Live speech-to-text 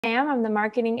I'm the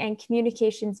Marketing and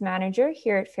Communications Manager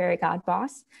here at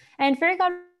Fairygodboss. And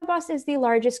Fairygodboss is the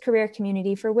largest career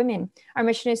community for women. Our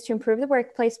mission is to improve the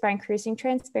workplace by increasing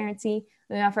transparency.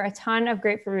 We offer a ton of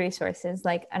great free resources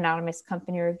like anonymous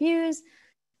company reviews,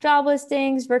 job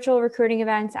listings, virtual recruiting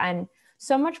events, and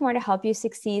so much more to help you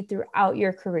succeed throughout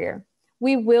your career.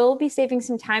 We will be saving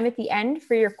some time at the end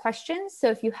for your questions. So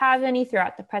if you have any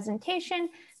throughout the presentation,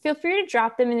 feel free to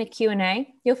drop them in the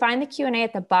Q&A. You'll find the Q&A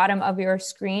at the bottom of your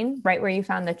screen, right where you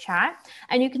found the chat.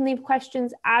 And you can leave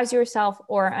questions as yourself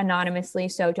or anonymously.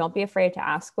 So don't be afraid to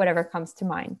ask whatever comes to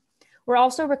mind. We're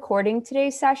also recording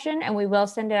today's session, and we will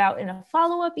send it out in a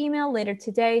follow-up email later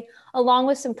today, along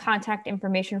with some contact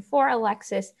information for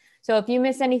Alexis. So if you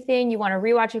miss anything, you want to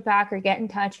rewatch it back or get in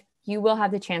touch, you will have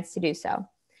the chance to do so.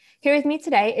 Here with me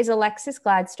today is Alexis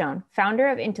Gladstone, founder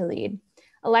of Intelead.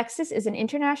 Alexis is an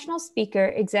international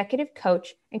speaker, executive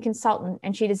coach, and consultant,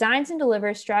 and she designs and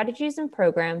delivers strategies and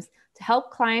programs to help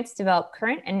clients develop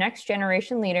current and next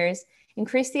generation leaders,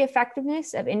 increase the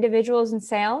effectiveness of individuals in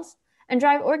sales, and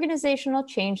drive organizational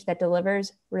change that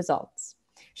delivers results.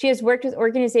 She has worked with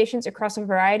organizations across a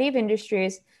variety of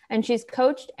industries, and she's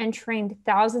coached and trained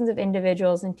thousands of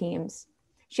individuals and teams.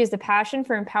 She has a passion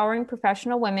for empowering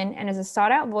professional women and is a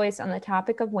sought-out voice on the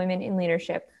topic of women in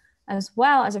leadership, as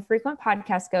well as a frequent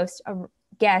podcast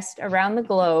guest around the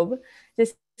globe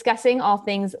discussing all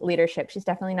things leadership. She's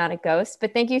definitely not a ghost,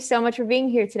 but thank you so much for being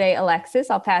here today,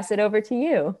 Alexis. I'll pass it over to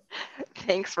you.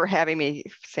 Thanks for having me,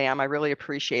 Sam. I really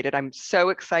appreciate it. I'm so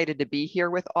excited to be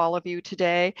here with all of you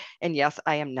today. And yes,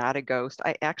 I am not a ghost.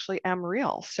 I actually am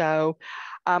real. So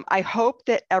I hope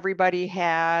that everybody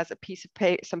has a piece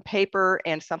of some paper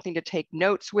and something to take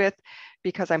notes with,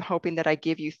 because I'm hoping that I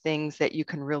give you things that you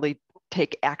can really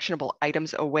take actionable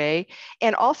items away.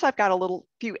 And also I've got a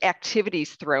few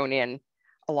activities thrown in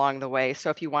along the way. So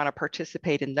if you want to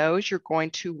participate in those, you're going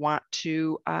to want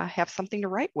to have something to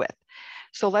write with.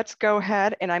 So let's go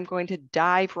ahead, and I'm going to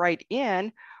dive right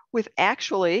in with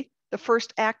actually the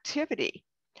first activity.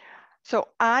 So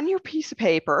on your piece of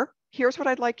paper, here's what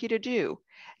I'd like you to do.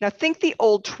 Now think the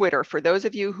old Twitter. For those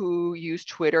of you who use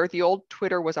Twitter, the old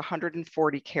Twitter was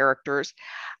 140 characters.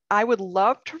 I would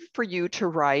love for you to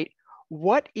write,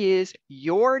 what is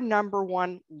your number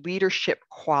one leadership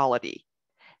quality?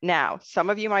 Now,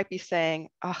 some of you might be saying,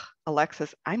 oh,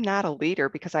 Alexis, I'm not a leader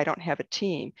because I don't have a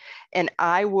team. And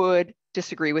I would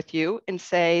disagree with you and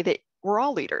say that we're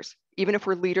all leaders, even if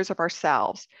we're leaders of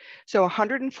ourselves. So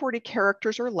 140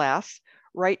 characters or less,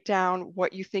 write down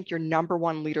what you think your number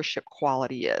one leadership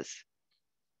quality is.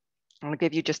 I'm going to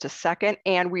give you just a second,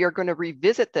 and we are going to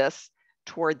revisit this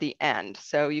toward the end.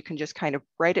 So you can just kind of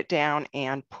write it down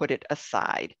and put it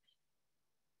aside.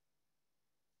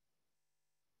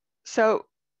 So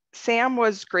Sam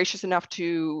was gracious enough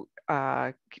to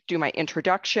do my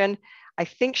introduction. I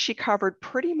think she covered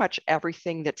pretty much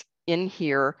everything that's in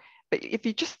here. But if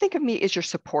you just think of me as your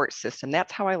support system,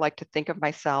 that's how I like to think of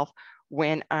myself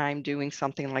when I'm doing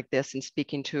something like this and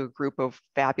speaking to a group of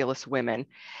fabulous women.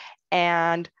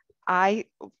 And as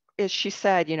she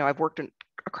said, I've worked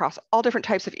across all different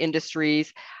types of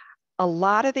industries. A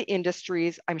lot of the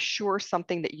industries, I'm sure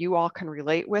something that you all can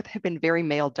relate with, have been very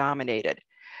male dominated.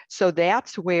 So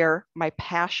that's where my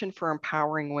passion for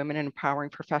empowering women and empowering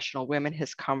professional women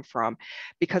has come from,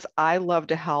 because I love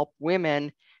to help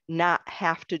women not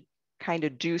have to kind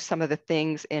of do some of the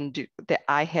things that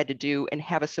I had to do, and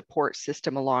have a support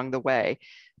system along the way.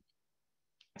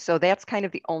 So that's kind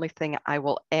of the only thing I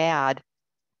will add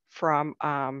from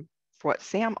what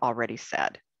Sam already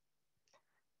said.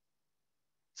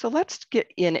 So let's get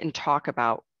in and talk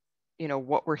about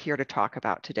what we're here to talk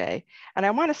about today. And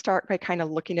I want to start by kind of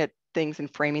looking at things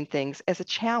and framing things as a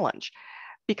challenge,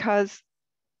 because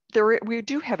we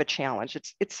do have a challenge.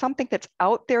 It's something that's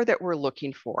out there that we're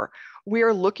looking for. We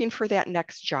are looking for that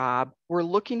next job. We're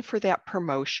looking for that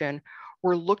promotion.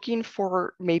 We're looking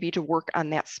for maybe to work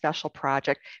on that special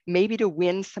project, maybe to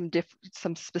win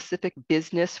some specific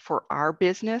business for our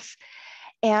business.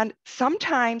 And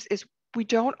sometimes we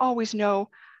don't always know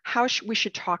how we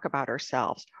should talk about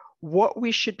ourselves, what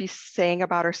we should be saying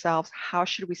about ourselves, how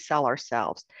should we sell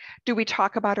ourselves? Do we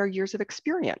talk about our years of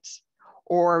experience?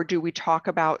 Or do we talk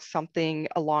about something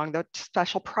along the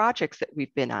special projects that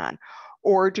we've been on?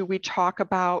 Or do we talk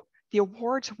about the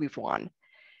awards we've won?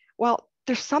 Well,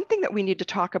 there's something that we need to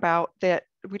talk about that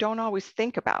we don't always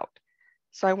think about.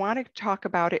 So I want to talk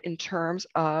about it in terms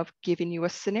of giving you a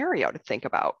scenario to think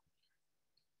about,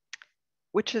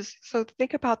 so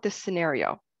think about this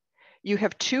scenario. You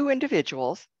have two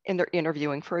individuals and they're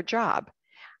interviewing for a job.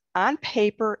 On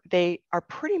paper, they are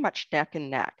pretty much neck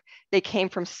and neck. They came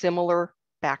from similar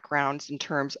backgrounds in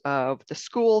terms of the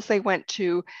schools they went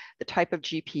to, the type of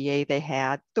GPA they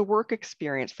had, the work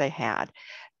experience they had.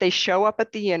 They show up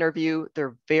at the interview.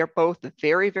 They're both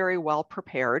very, very well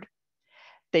prepared.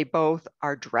 They both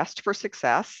are dressed for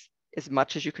success, as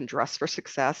much as you can dress for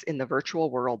success in the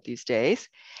virtual world these days.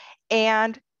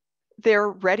 And they're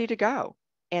ready to go.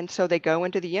 And so they go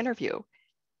into the interview.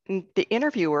 And the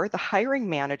interviewer, the hiring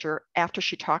manager, after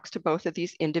she talks to both of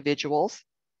these individuals,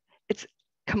 it's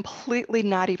completely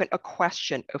not even a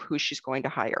question of who she's going to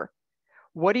hire.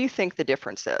 What do you think the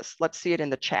difference is? Let's see it in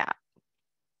the chat.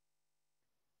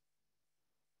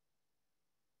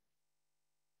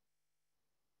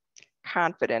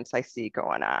 Confidence, I see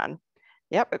going on.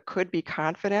 Yep, it could be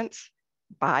confidence,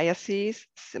 biases,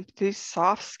 simply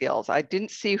soft skills. I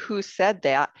didn't see who said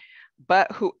that,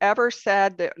 but whoever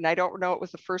said that, and I don't know it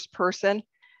was the first person,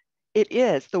 it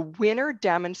is. The winner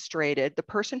demonstrated, the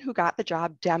person who got the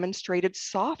job demonstrated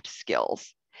soft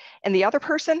skills. And the other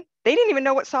person, they didn't even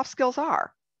know what soft skills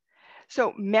are.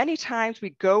 So many times we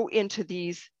go into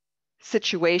these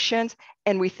situations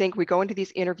and we go into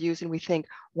these interviews and we think,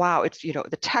 wow, it's, you know,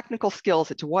 the technical skills,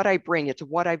 it's what I bring, it's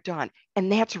what I've done.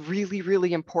 And that's really,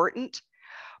 really important.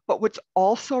 But what's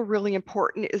also really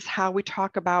important is how we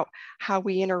talk about how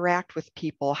we interact with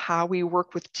people, how we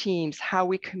work with teams, how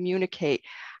we communicate,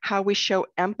 how we show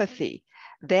empathy.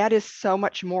 That is so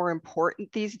much more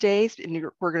important these days. And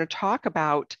we're going to talk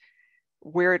about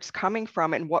where it's coming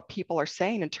from and what people are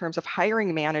saying in terms of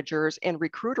hiring managers and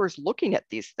recruiters looking at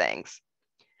these things.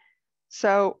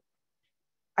 So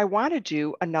I want to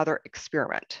do another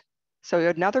experiment. So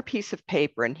another piece of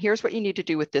paper, and here's what you need to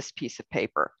do with this piece of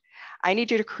paper. I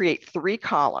need you to create 3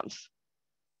 columns.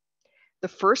 The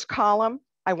first column,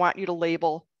 I want you to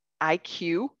label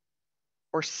IQ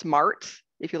or smart,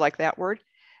 if you like that word.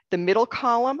 The middle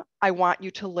column, I want you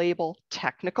to label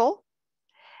technical.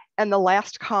 And the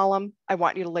last column, I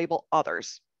want you to label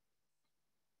others.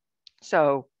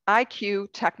 So IQ,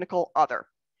 technical, other.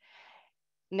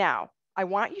 Now, I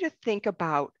want you to think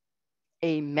about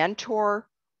a mentor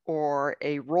or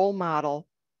a role model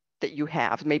that you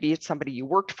have. Maybe it's somebody you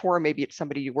worked for, maybe it's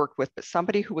somebody you worked with, but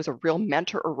somebody who was a real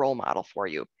mentor or role model for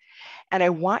you. And I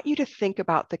want you to think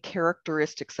about the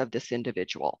characteristics of this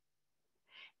individual.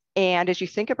 And as you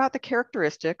think about the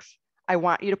characteristics, I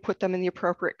want you to put them in the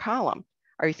appropriate column.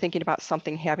 Are you thinking about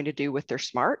something having to do with their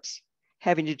smarts,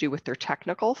 having to do with their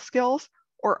technical skills,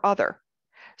 or other?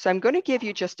 So I'm going to give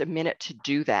you just a minute to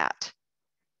do that.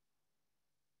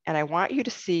 And I want you to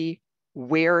see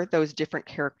where those different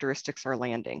characteristics are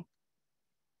landing.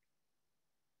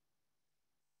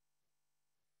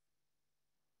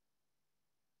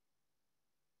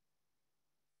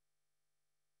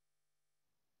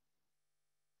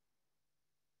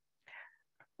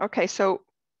 Okay, so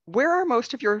where are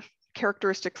most of your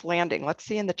characteristics landing? Let's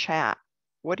see in the chat.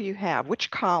 What do you have? Which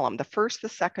column? The first, the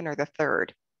second, or the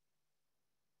third?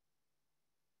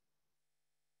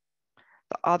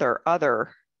 The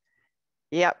other.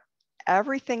 Yep,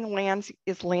 everything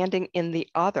is landing in the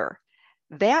other.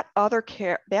 That other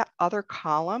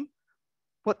column,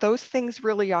 what those things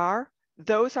really are,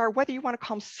 those are, whether you want to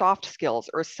call them soft skills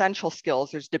or essential skills,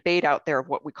 there's debate out there of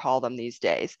what we call them these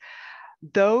days.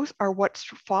 Those are what's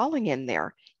falling in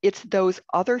there. It's those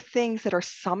other things that are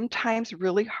sometimes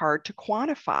really hard to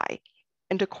quantify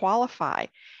and to qualify.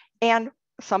 And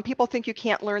some people think you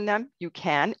can't learn them. You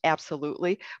can,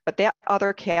 absolutely. But that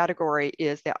other category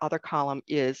that other column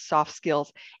is soft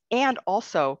skills and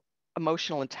also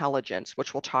emotional intelligence,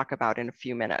 which we'll talk about in a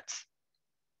few minutes.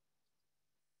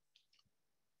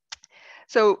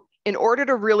 So in order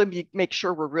to really make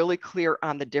sure we're really clear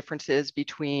on the differences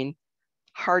between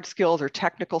hard skills or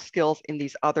technical skills in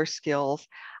these other skills,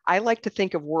 I like to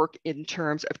think of work in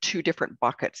terms of 2 different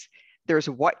buckets. There's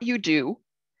what you do.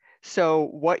 So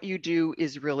what you do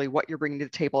is really what you're bringing to the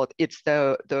table. It's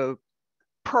the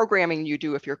programming you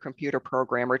do if you're a computer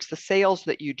programmer. It's the sales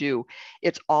that you do.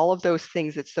 It's all of those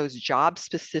things. It's those job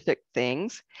specific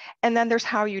things. And then there's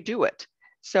how you do it.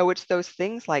 So it's those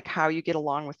things like how you get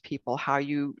along with people, how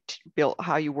you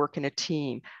work in a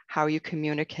team, how you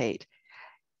communicate.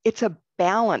 It's a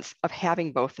balance of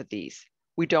having both of these.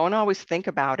 We don't always think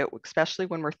about it, especially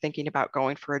when we're thinking about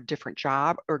going for a different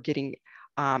job or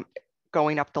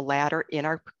going up the ladder in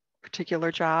our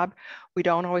particular job. We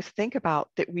don't always think about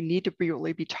that we need to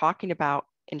really be talking about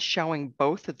and showing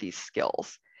both of these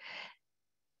skills.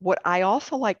 What I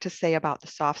also like to say about the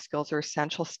soft skills or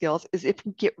essential skills is if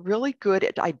we get really good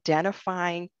at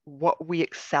identifying what we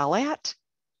excel at,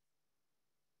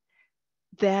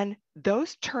 then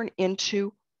those turn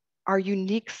into our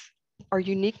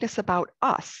uniqueness about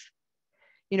us.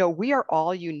 we are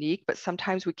all unique, but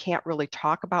sometimes we can't really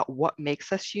talk about what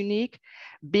makes us unique.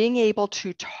 Being able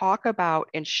to talk about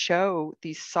and show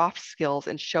these soft skills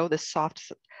and show that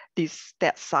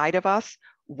side of us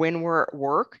when we're at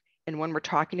work and when we're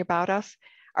talking about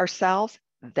ourselves,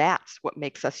 that's what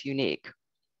makes us unique.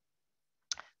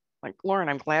 Like Lauren,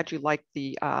 I'm glad you liked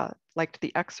the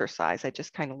exercise. I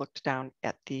just kind of looked down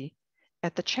at the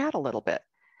chat a little bit.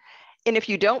 And if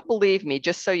you don't believe me,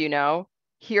 just so you know,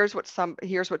 here's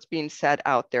what's being said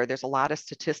out there. There's a lot of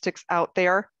statistics out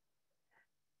there.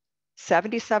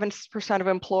 77% of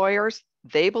employers,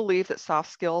 they believe that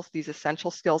soft skills, these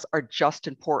essential skills, are just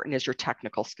important as your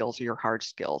technical skills or your hard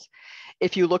skills.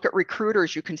 If you look at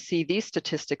recruiters, you can see these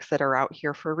statistics that are out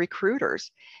here for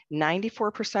recruiters.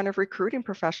 94% of recruiting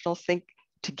professionals think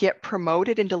to get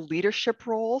promoted into leadership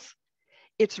roles,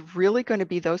 it's really going to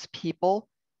be those people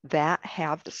that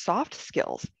have the soft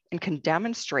skills and can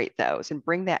demonstrate those and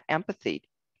bring that empathy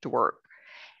to work.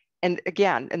 And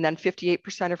again, and then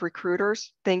 58% of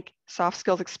recruiters think soft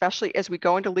skills, especially as we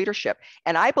go into leadership.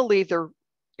 And I believe they're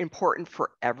important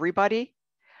for everybody,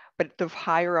 but the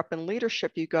higher up in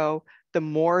leadership you go, the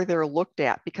more they're looked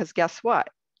at. Because guess what?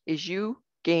 As you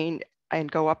gain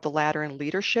and go up the ladder in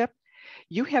leadership,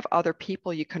 you have other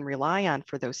people you can rely on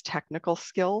for those technical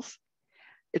skills.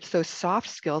 It's those soft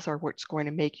skills are what's going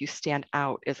to make you stand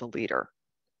out as a leader.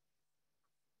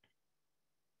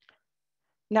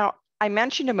 Now, I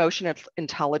mentioned emotional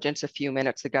intelligence a few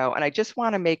minutes ago, and I just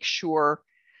want to make sure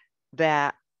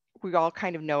that we all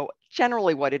kind of know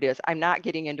generally what it is. I'm not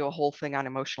getting into a whole thing on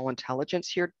emotional intelligence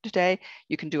here today.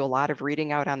 You can do a lot of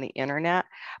reading out on the internet.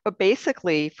 But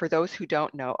basically, for those who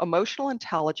don't know, emotional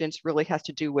intelligence really has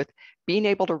to do with being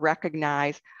able to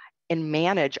recognize and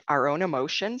manage our own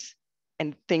emotions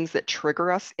and things that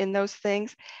trigger us in those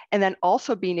things. And then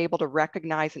also being able to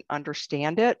recognize and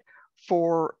understand it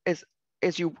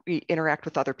as you interact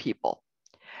with other people.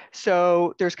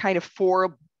 So there's kind of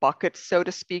 4 buckets, so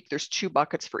to speak. There's 2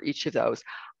 buckets for each of those.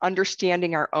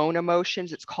 Understanding our own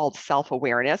emotions, it's called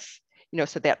self-awareness.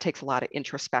 So that takes a lot of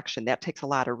introspection. That takes a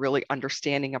lot of really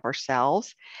understanding of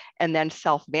ourselves. And then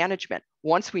self-management.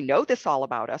 Once we know this all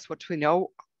about us, once we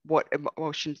know what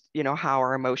emotions, how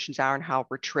our emotions are and how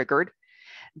we're triggered,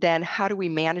 then how do we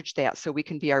manage that so we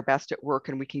can be our best at work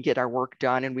and we can get our work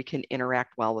done and we can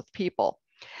interact well with people?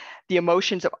 The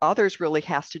emotions of others really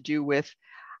has to do with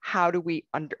how do we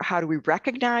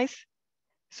recognize?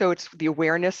 So it's the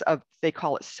awareness of, they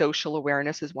call it social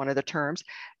awareness is one of the terms.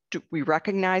 Do we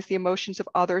recognize the emotions of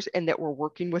others and that we're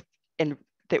working with, and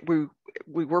that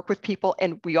we work with people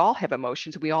and we all have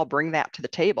emotions. We all bring that to the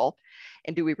table.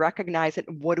 And do we recognize it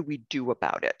and what do we do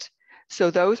about it?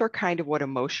 So those are kind of what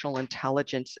emotional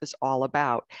intelligence is all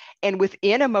about. And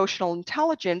within emotional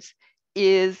intelligence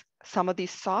is some of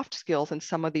these soft skills and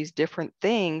some of these different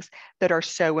things that are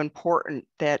so important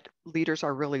that leaders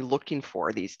are really looking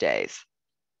for these days.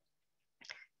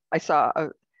 I saw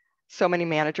so many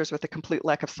managers with a complete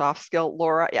lack of soft skill.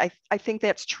 Laura, I think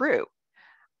that's true.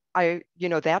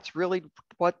 That's really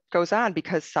what goes on,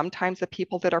 because sometimes the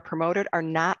people that are promoted are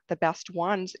not the best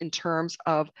ones in terms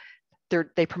of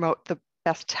they promote the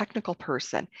best technical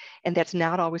person. And that's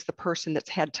not always the person that's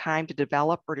had time to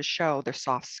develop or to show their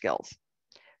soft skills.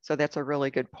 So that's a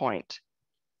really good point.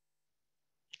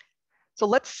 So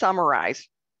let's summarize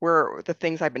where the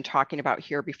things I've been talking about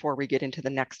here before we get into the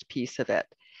next piece of it.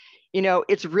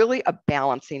 It's really a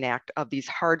balancing act of these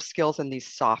hard skills and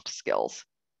these soft skills.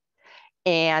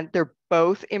 And they're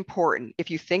both important. If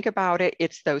you think about it,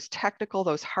 it's those technical,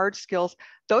 those hard skills.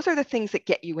 Those are the things that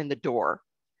get you in the door.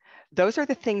 Those are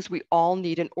the things we all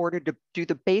need in order to do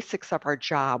the basics of our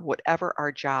job, whatever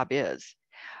our job is.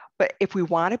 But if we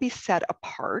want to be set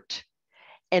apart,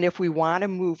 and if we want to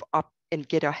move up and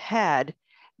get ahead,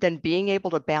 then being able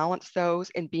to balance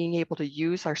those and being able to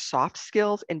use our soft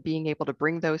skills and being able to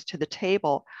bring those to the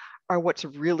table are what's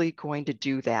really going to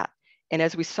do that. And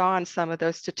as we saw in some of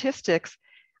those statistics,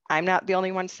 I'm not the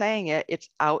only one saying it. It's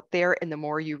out there, and the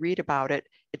more you read about it,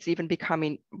 it's even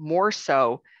becoming more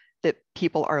so that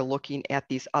people are looking at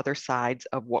these other sides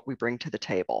of what we bring to the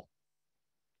table.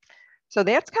 So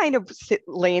that's kind of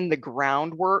laying the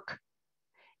groundwork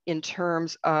in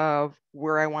terms of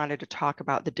where I wanted to talk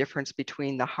about the difference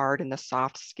between the hard and the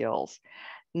soft skills.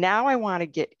 Now I want to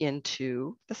get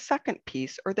into the second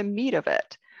piece, or the meat of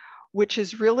it, which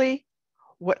is really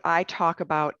what I talk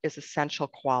about as essential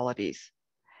qualities.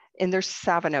 And there's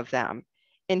 7 of them.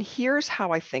 And here's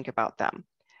how I think about them.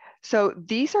 So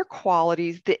these are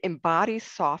qualities that embody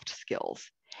soft skills.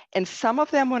 And some of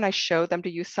them, when I show them to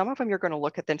you, some of them you're going to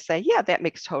look at and say, yeah, that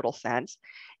makes total sense.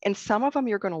 And some of them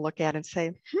you're going to look at and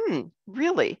say,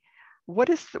 really?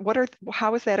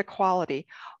 how is that a quality?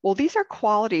 Well, these are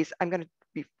qualities, I'm going to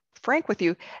be frank with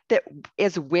you, that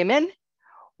as women,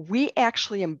 we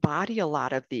actually embody a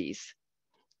lot of these,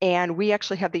 and we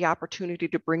actually have the opportunity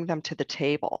to bring them to the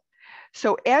table.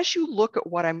 So as you look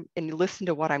at and listen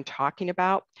to what I'm talking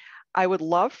about, I would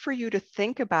love for you to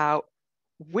think about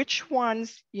which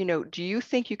ones, do you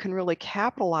think you can really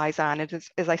capitalize on? And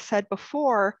as I said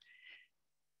before,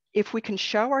 if we can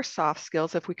show our soft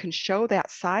skills, if we can show that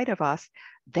side of us,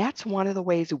 that's one of the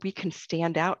ways we can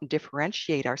stand out and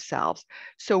differentiate ourselves.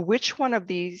 So which one of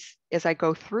these, as I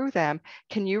go through them,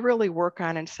 can you really work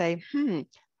on and say,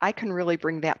 I can really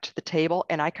bring that to the table,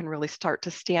 and I can really start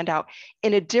to stand out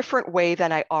in a different way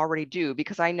than I already do,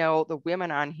 because I know the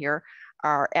women on here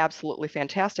are absolutely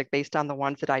fantastic based on the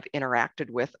ones that I've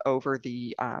interacted with over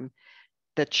the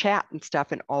chat and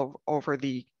stuff, and over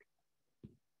the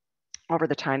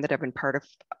time that I've been part of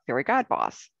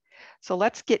Fairygodboss. So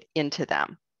let's get into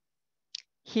them.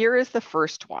 Here is the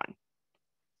first one.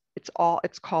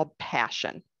 It's called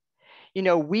passion.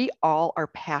 We all are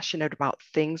passionate about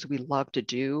things we love to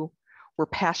do. We're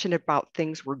passionate about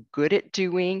things we're good at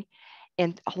doing.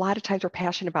 And a lot of times we're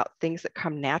passionate about things that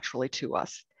come naturally to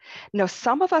us. Now,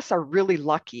 some of us are really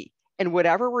lucky, and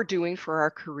whatever we're doing for our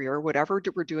career, whatever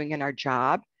we're doing in our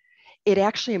job, it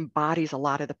actually embodies a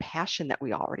lot of the passion that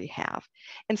we already have.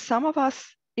 And some of us,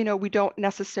 we don't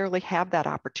necessarily have that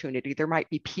opportunity. There might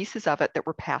be pieces of it that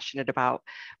we're passionate about,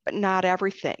 but not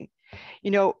everything.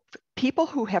 People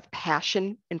who have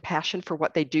passion for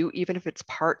what they do, even if it's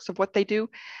parts of what they do,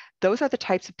 those are the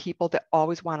types of people that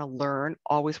always want to learn,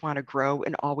 always want to grow,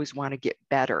 and always want to get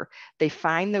better. They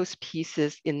find those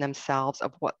pieces in themselves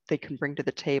of what they can bring to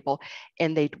the table,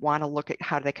 and they want to look at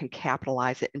how they can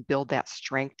capitalize it and build that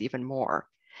strength even more.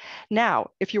 Now,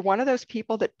 if you're one of those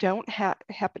people that don't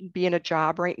happen to be in a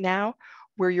job right now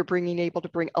where you're able to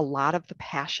bring a lot of the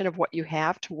passion of what you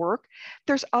have to work,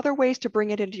 there's other ways to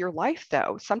bring it into your life,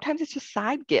 though. Sometimes it's a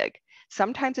side gig.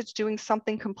 Sometimes it's doing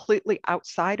something completely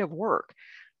outside of work.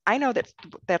 I know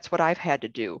that's what I've had to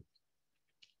do.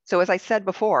 So as I said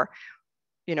before,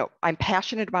 I'm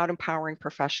passionate about empowering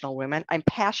professional women. I'm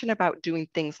passionate about doing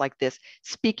things like this,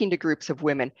 speaking to groups of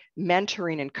women,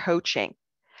 mentoring and coaching.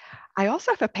 I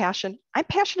also have I'm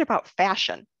passionate about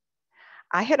fashion.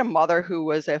 I had a mother who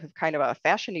was a kind of a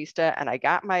fashionista, and I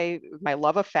got my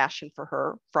love of fashion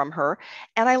from her,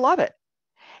 and I love it.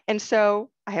 And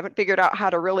so I haven't figured out how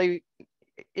to really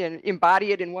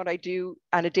embody it in what I do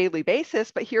on a daily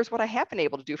basis, but here's what I have been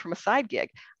able to do from a side gig.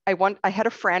 I had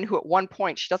a friend who at one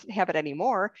point, she doesn't have it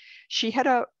anymore, she had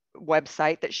a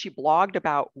website that she blogged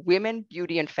about women,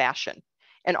 beauty, and fashion.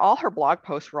 And all her blog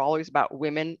posts were always about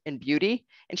women and beauty.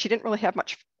 And she didn't really have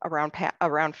much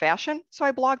around fashion. So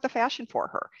I blogged the fashion for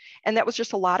her. And that was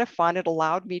just a lot of fun. It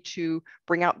allowed me to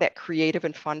bring out that creative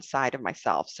and fun side of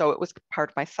myself. So it was part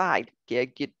of my side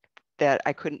gig that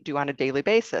I couldn't do on a daily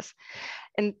basis.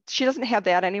 And she doesn't have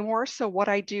that anymore. So what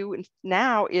I do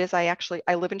now is I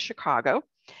live in Chicago,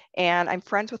 and I'm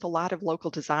friends with a lot of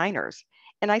local designers.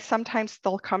 And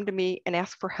they'll come to me and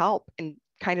ask for help in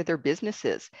kind of their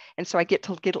businesses. And so I get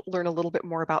to learn a little bit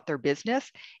more about their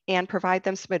business and provide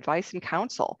them some advice and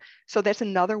counsel. So that's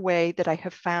another way that I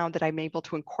have found that I'm able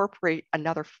to incorporate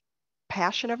another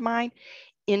passion of mine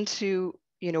into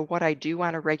what I do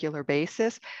on a regular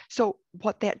basis. So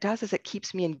what that does is it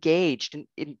keeps me engaged, and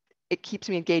it keeps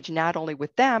me engaged not only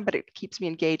with them, but it keeps me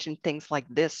engaged in things like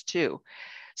this too.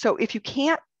 So if you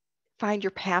can't find your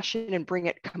passion and bring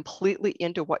it completely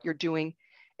into what you're doing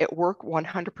at work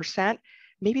 100%,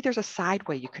 maybe there's a side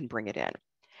way you can bring it in.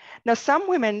 Now,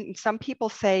 some people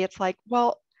say it's like,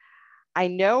 well, I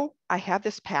know I have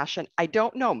this passion. I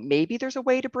don't know, maybe there's a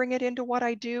way to bring it into what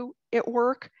I do at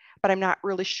work, but I'm not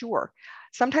really sure.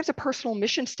 Sometimes a personal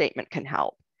mission statement can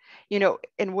help.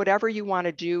 And whatever you want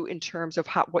to do in terms of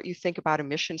what you think about a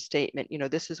mission statement,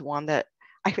 this is one that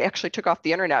I actually took off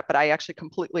the internet, but I actually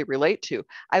completely relate to.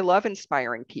 I love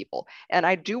inspiring people. And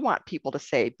I do want people to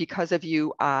say, because of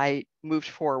you, I moved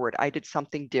forward. I did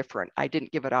something different. I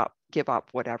didn't give up,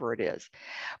 whatever it is.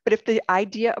 But if the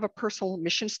idea of a personal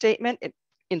mission statement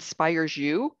inspires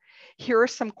you, here are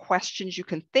some questions you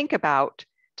can think about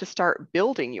to start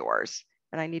building yours.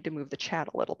 And I need to move the chat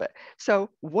a little bit. So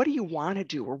what do you want to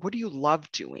do, or what do you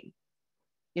love doing?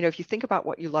 If you think about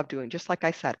what you love doing, just like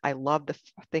I said, I love the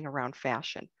thing around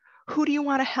fashion. Who do you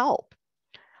want to help?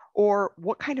 Or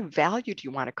what kind of value do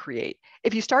you want to create?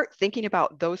 If you start thinking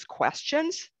about those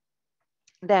questions,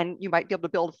 then you might be able to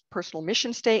build a personal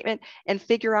mission statement and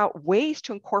figure out ways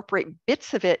to incorporate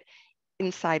bits of it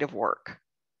inside of work.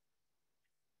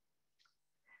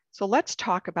 So let's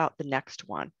talk about the next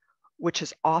one, which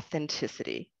is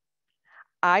authenticity.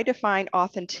 I define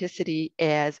authenticity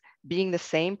as being the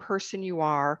same person you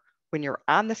are when you're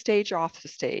on the stage, off the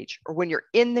stage, or when you're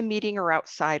in the meeting or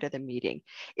outside of the meeting.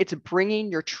 It's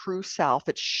bringing your true self.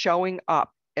 It's showing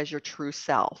up as your true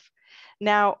self.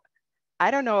 Now,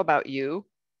 I don't know about you,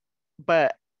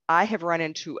 but I have run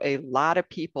into a lot of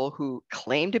people who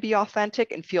claim to be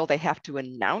authentic and feel they have to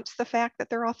announce the fact that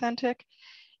they're authentic.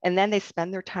 And then they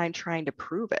spend their time trying to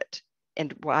prove it.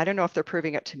 And well, I don't know if they're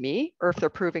proving it to me or if they're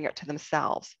proving it to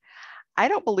themselves. I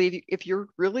don't believe if you're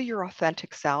really your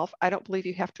authentic self, I don't believe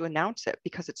you have to announce it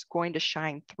because it's going to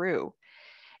shine through.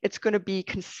 It's going to be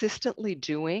consistently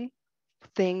doing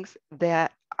things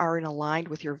that are in aligned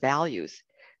with your values.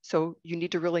 So you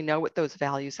need to really know what those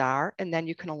values are, and then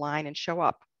you can align and show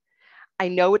up. I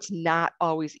know it's not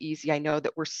always easy. I know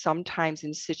that we're sometimes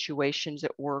in situations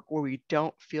at work where we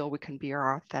don't feel we can be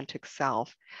our authentic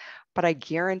self. But I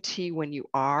guarantee when you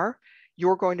are,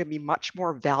 you're going to be much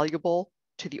more valuable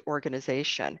to the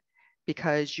organization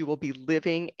because you will be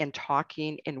living and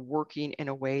talking and working in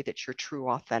a way that's your true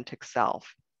authentic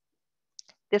self.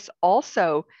 This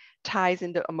also ties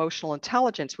into emotional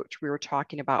intelligence, which we were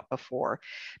talking about before,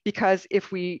 because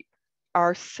if we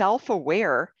are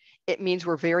self-aware, it means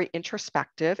we're very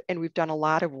introspective and we've done a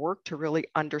lot of work to really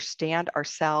understand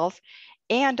ourselves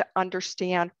and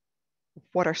understand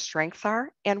what our strengths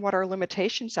are and what our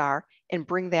limitations are and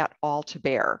bring that all to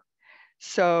bear.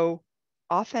 So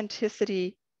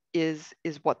authenticity is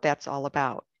what that's all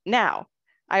about. Now,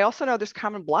 I also know there's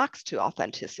common blocks to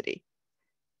authenticity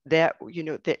that,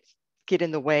 that get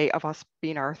in the way of us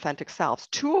being our authentic selves.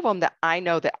 Two of them that I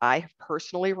know that I have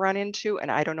personally run into,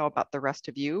 and I don't know about the rest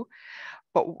of you,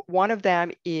 but one of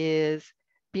them is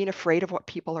being afraid of what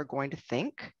people are going to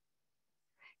think.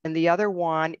 And the other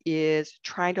one is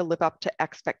trying to live up to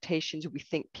expectations we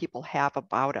think people have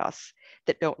about us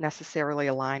that don't necessarily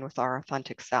align with our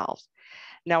authentic selves.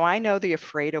 Now, I know the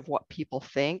afraid of what people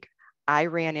think. I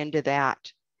ran into that.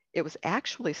 It was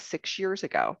actually 6 years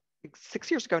ago, 6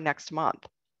 years ago next month.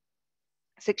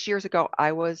 6 years ago,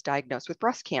 I was diagnosed with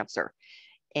breast cancer.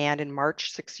 And in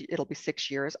March, it'll be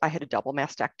 6 years, I had a double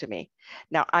mastectomy.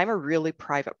 Now, I'm a really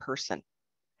private person.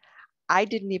 I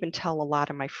didn't even tell a lot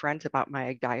of my friends about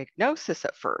my diagnosis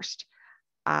at first.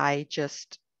 I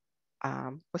just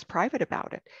was private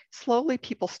about it. Slowly,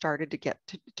 people started to get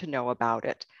to know about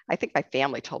it. I think my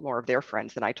family told more of their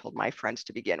friends than I told my friends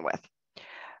to begin with.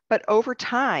 But over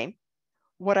time,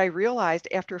 what I realized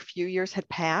after a few years had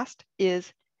passed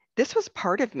is this was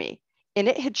part of me and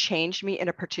it had changed me in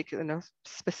a particular, in a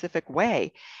specific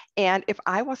way. And if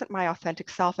I wasn't my authentic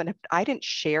self and if I didn't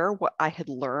share what I had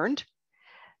learned,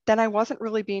 then I wasn't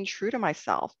really being true to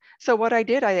myself. So what I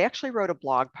did, I actually wrote a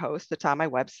blog post that's on my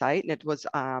website, and it was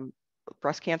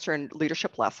breast cancer and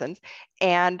leadership lessons.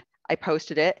 And I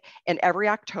posted it, and every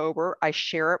October I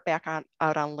share it back out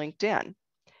on LinkedIn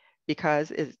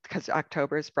because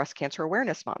October is Breast Cancer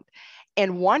Awareness Month.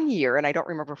 And one year, and I don't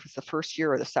remember if it was the first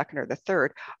year or the second or the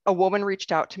third, a woman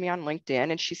reached out to me on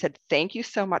LinkedIn and she said, "Thank you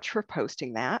so much for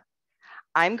posting that.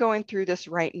 I'm going through this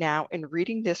right now, and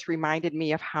reading this reminded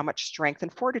me of how much strength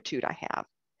and fortitude I have."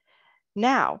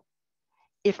 Now,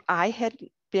 if I had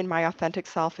been my authentic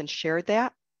self and shared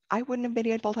that, I wouldn't have been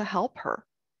able to help her.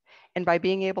 And by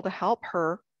being able to help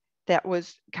her, that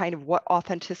was kind of what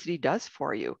authenticity does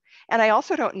for you. And I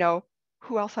also don't know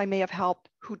who else I may have helped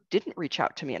who didn't reach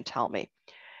out to me and tell me.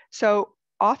 So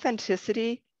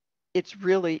authenticity, it's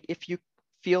really, if you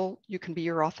feel you can be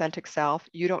your authentic self,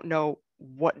 you don't know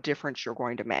what difference you're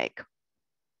going to make.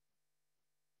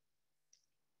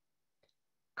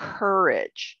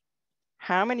 Courage.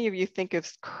 How many of you think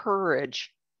of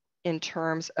courage in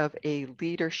terms of a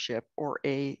leadership or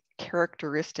a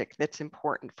characteristic that's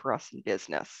important for us in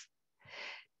business?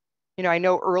 I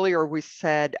know earlier we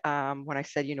said, when I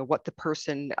said, what the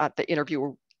person at the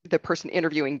interview, the person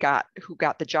interviewing who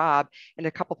got the job, and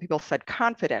a couple people said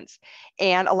confidence.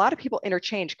 And a lot of people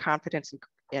interchange confidence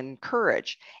and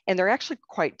courage, and they're actually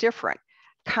quite different.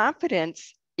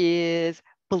 Confidence is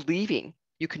believing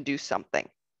you can do something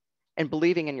and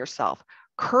believing in yourself.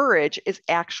 Courage is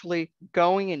actually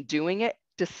going and doing it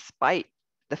despite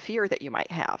the fear that you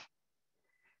might have.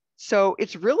 So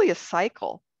it's really a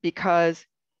cycle, because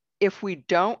if we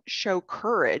don't show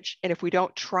courage and if we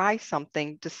don't try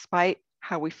something despite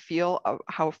how we feel,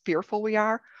 how fearful we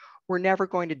are, we're never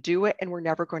going to do it and we're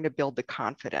never going to build the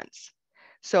confidence.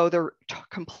 So they're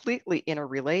completely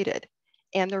interrelated,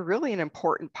 and they're really an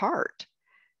important part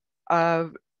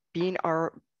of being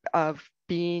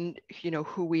being,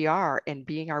 who we are and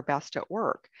being our best at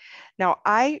work. Now,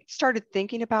 I started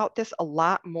thinking about this a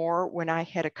lot more when I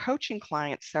had a coaching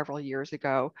client several years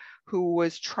ago who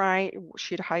was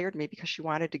she'd hired me because she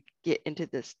wanted to get into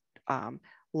this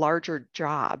larger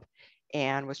job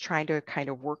and was trying to kind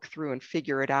of work through and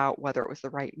figure it out whether it was the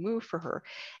right move for her.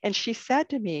 And she said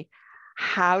to me,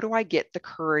 how do I get the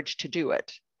courage to do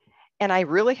it? And I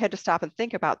really had to stop and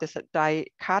think about this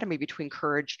dichotomy between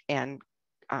courage and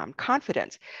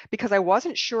confidence, because I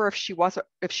wasn't sure if she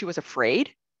was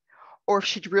afraid or if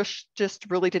she just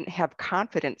really didn't have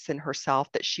confidence in herself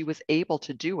that she was able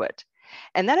to do it.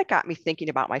 And then it got me thinking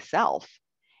about myself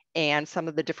and some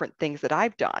of the different things that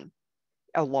I've done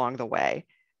along the way.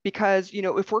 Because,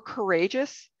 if we're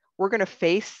courageous, we're going to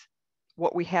face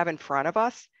what we have in front of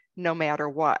us no matter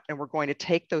what. And we're going to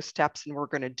take those steps and we're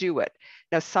going to do it.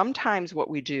 Now, sometimes what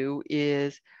we do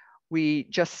is we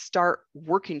just start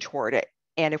working toward it.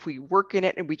 And if we work in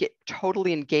it and we get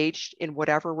totally engaged in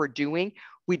whatever we're doing,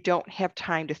 we don't have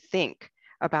time to think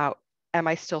about, am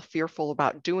I still fearful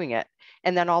about doing it?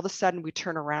 And then all of a sudden we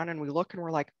turn around and we look and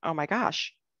we're like, oh my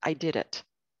gosh, I did it.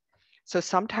 So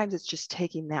sometimes it's just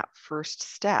taking that first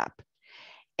step.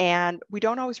 And we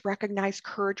don't always recognize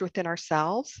courage within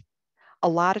ourselves. A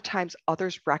lot of times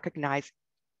others recognize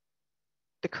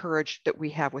the courage that we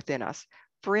have within us.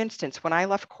 For instance, when I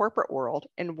left corporate world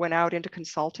and went out into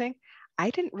consulting, I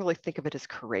didn't really think of it as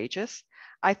courageous.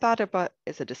 I thought about it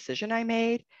as a decision I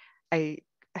made. I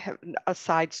have a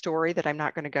side story that I'm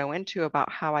not going to go into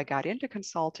about how I got into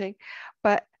consulting,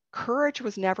 but courage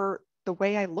was never the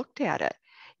way I looked at it.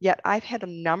 Yet I've had a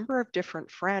number of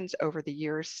different friends over the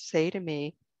years say to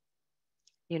me,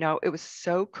 it was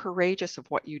so courageous of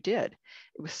what you did.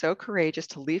 It was so courageous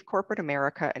to leave corporate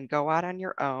America and go out on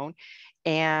your own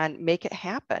and make it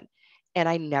happen. And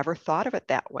I never thought of it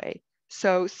that way.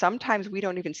 So sometimes we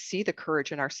don't even see the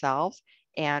courage in ourselves,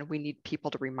 and we need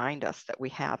people to remind us that we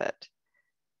have it.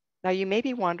 Now, you may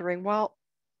be wondering, well,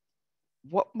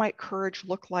 what might courage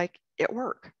look like at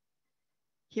work?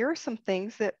 Here are some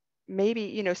things that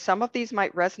maybe, some of these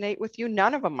might resonate with you.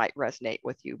 None of them might resonate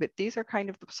with you, but these are kind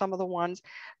of some of the ones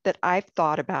that I've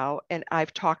thought about and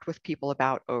I've talked with people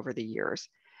about over the years.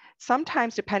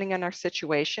 Sometimes, depending on our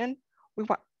situation,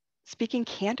 speaking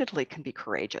candidly can be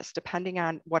courageous, depending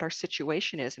on what our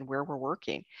situation is and where we're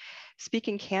working.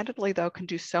 Speaking candidly, though, can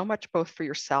do so much both for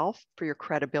yourself, for your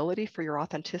credibility, for your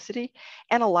authenticity.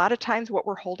 And a lot of times what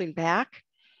we're holding back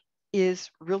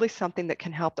is really something that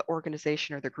can help the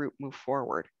organization or the group move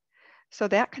forward. So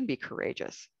that can be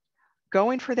courageous.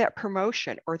 Going for that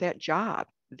promotion or that job,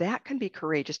 that can be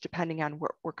courageous depending on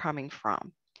where we're coming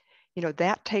from.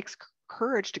 That takes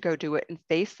courage to go do it and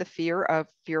face the fear of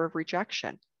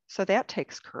rejection. So that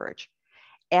takes courage.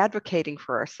 Advocating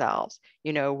for ourselves.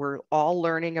 We're all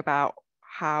learning about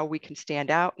how we can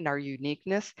stand out in our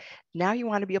uniqueness. Now you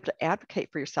want to be able to advocate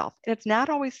for yourself. And it's not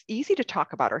always easy to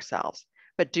talk about ourselves,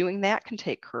 but doing that can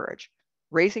take courage.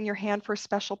 Raising your hand for a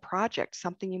special project,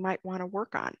 something you might want to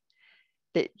work on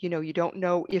that, you don't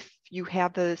know if you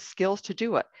have the skills to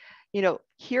do it.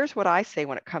 Here's what I say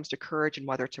when it comes to courage, and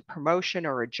whether it's a promotion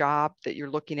or a job that you're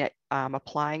looking at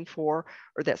applying for,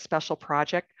 or that special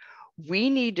project, we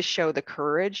need to show the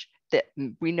courage that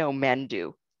we know men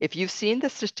do. If you've seen the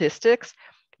statistics,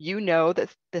 you know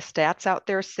that the stats out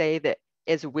there say that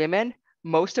as women,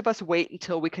 most of us wait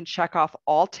until we can check off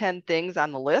all 10 things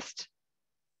on the list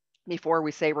before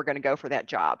we say we're going to go for that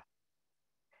job.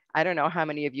 I don't know how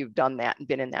many of you have done that and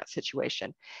been in that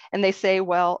situation. And they say,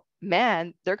 well,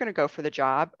 men, they're going to go for the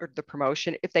job or the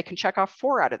promotion if they can check off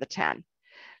 4 out of the 10.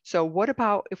 So what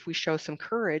about if we show some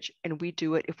courage and we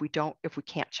do it if we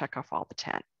can't check off all the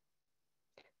 10?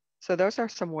 So those are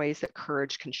some ways that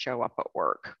courage can show up at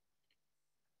work.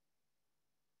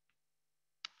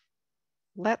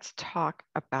 Let's talk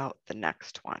about the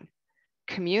next one,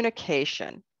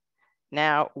 communication.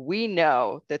 Now, we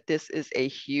know that this is a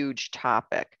huge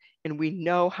topic, and we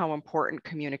know how important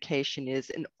communication is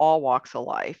in all walks of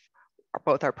life,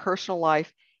 both our personal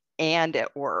life and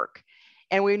at work.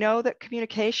 And we know that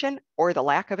communication, or the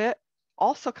lack of it,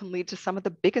 also can lead to some of the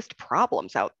biggest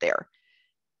problems out there.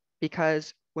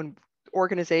 Because when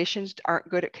organizations aren't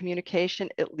good at communication,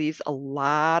 it leaves a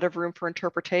lot of room for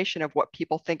interpretation of what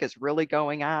people think is really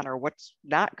going on or what's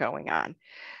not going on.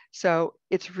 So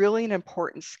it's really an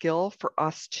important skill for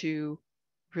us to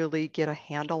really get a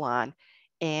handle on.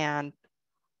 And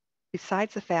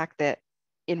besides the fact that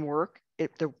in work,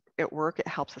 at work, it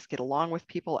helps us get along with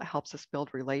people. It helps us build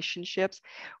relationships.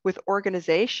 With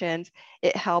organizations,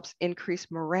 it helps increase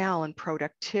morale and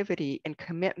productivity and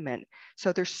commitment.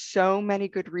 So there's so many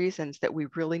good reasons that we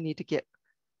really need to get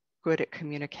good at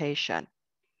communication.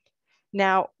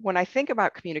 Now, when I think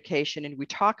about communication and we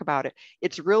talk about it,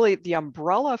 it's really the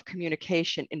umbrella of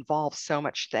communication involves so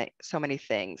many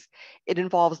things. It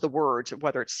involves the words,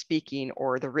 whether it's speaking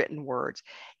or the written words.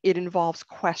 It involves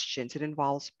questions. It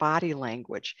involves body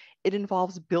language. It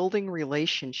involves building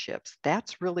relationships.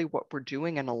 That's really what we're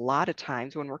doing, and a lot of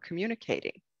times when we're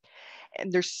communicating.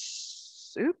 And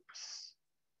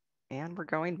and we're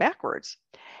going backwards.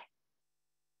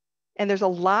 And there's a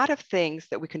lot of things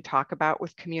that we can talk about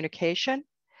with communication.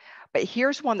 But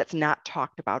here's one that's not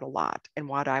talked about a lot and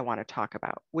what I want to talk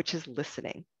about, which is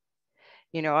listening.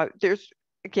 You know,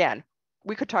 again,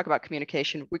 we could talk about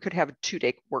communication. We could have a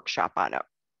 2-day workshop on it.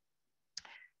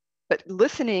 But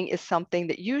listening is something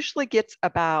that usually gets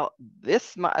about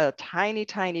a tiny,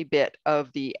 tiny bit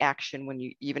of the action when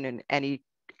you, even in any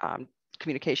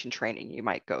communication training you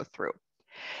might go through.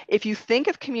 If you think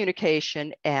of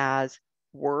communication as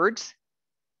words,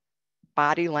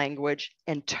 body language,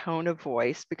 and tone of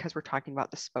voice, because we're talking about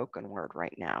the spoken word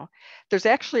right now, there's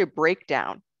actually a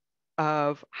breakdown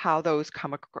of how those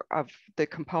of the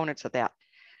components of that.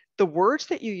 The words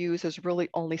that you use is really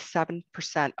only 7%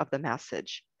 of the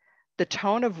message. The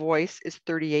tone of voice is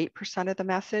 38% of the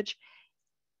message,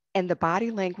 and the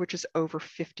body language is over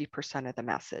 50% of the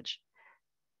message.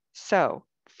 So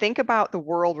think about the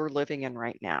world we're living in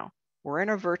right now. We're in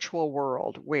a virtual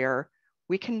world where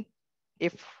we can,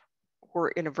 if we're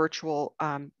in a virtual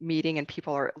meeting and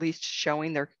people are at least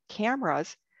showing their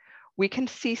cameras, we can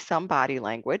see some body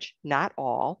language, not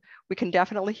all. We can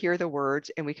definitely hear the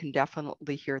words and we can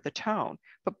definitely hear the tone.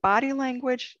 But body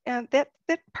language, and that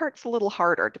part's a little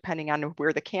harder depending on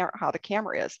where how the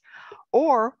camera is.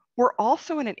 Or we're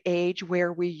also in an age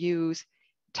where we use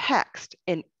text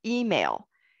and email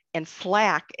and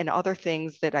Slack and other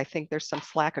things that I think there's some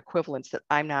Slack equivalents that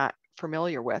I'm not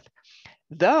familiar with.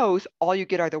 Those, all you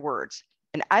get are the words.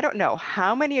 And I don't know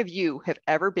how many of you have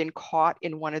ever been caught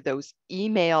in one of those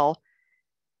email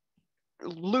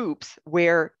loops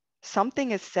where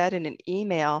something is said in an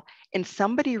email and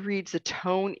somebody reads a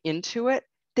tone into it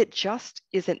that just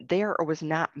isn't there or was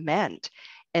not meant.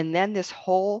 And then this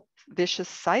whole vicious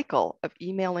cycle of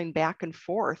emailing back and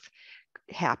forth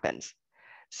happens.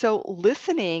 So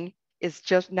listening is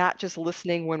just not just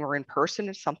listening when we're in person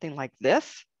or something like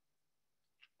this.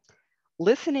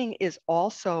 Listening is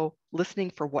also listening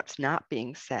for what's not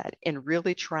being said and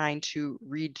really trying to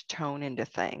read tone into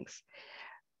things.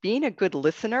 Being a good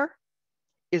listener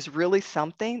is really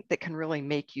something that can really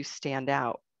make you stand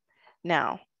out.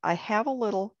 Now, I have a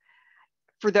little,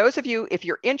 for those of you, if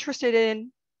you're interested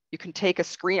in, you can take a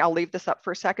screen, I'll leave this up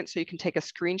for a second so you can take a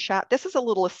screenshot. This is a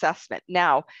little assessment.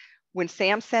 Now, when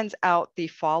Sam sends out the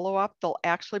follow-up, there'll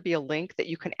actually be a link that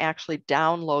you can actually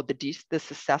download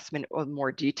this assessment with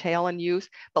more detail and use.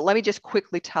 But let me just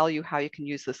quickly tell you how you can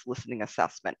use this listening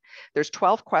assessment. There's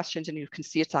 12 questions and you can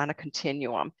see it's on a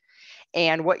continuum.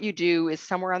 And what you do is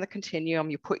somewhere on the continuum,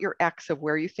 you put your X of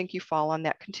where you think you fall on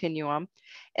that continuum,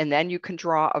 and then you can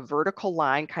draw a vertical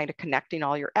line kind of connecting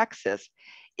all your X's.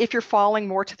 If you're falling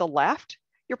more to the left,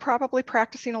 you're probably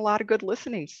practicing a lot of good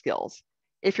listening skills.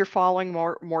 If you're falling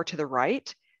more to the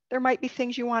right, there might be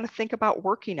things you want to think about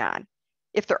working on.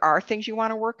 If there are things you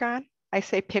want to work on, I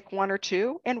say pick 1 or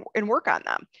 2 and work on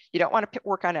them. You don't want to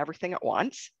work on everything at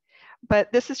once,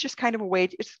 but this is just kind of a way,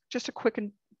 it's just a quick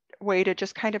way to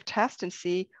just kind of test and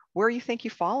see where you think you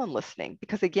fall in listening.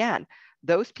 Because again,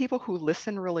 those people who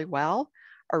listen really well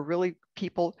are really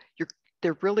people,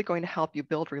 they're really going to help you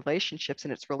build relationships,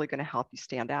 and it's really going to help you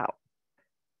stand out.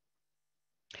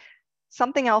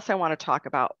 Something else I want to talk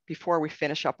about before we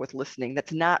finish up with listening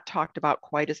that's not talked about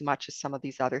quite as much as some of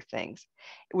these other things,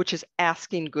 which is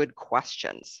asking good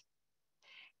questions.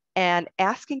 And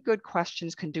asking good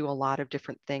questions can do a lot of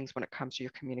different things when it comes to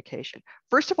your communication.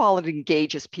 First of all, it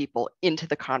engages people into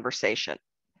the conversation.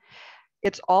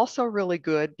 It's also really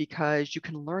good because you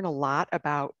can learn a lot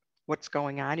about what's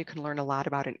going on. You can learn a lot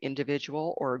about an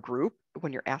individual or a group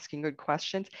when you're asking good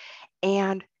questions.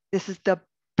 And this is the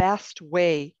best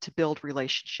way to build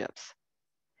relationships.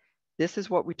 This is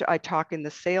what I talk in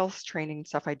the sales training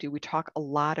stuff I do. We talk a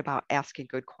lot about asking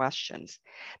good questions.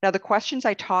 Now, the questions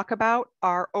I talk about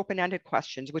are open-ended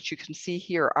questions, which you can see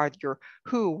here are your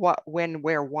who, what, when,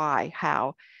 where, why,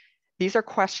 how. These are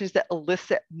questions that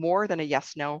elicit more than a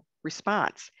yes, no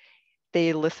response. They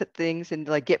elicit things and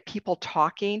like get people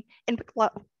talking. And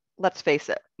let's face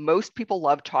it, most people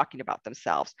love talking about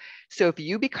themselves. So if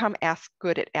you become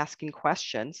good at asking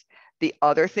questions, the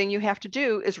other thing you have to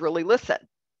do is really listen,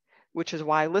 which is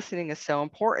why listening is so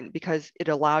important, because it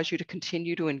allows you to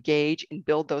continue to engage and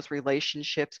build those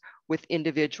relationships with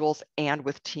individuals and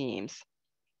with teams.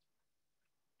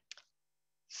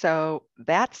 So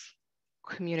that's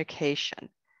communication.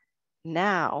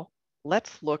 Now,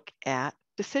 let's look at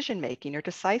decision-making or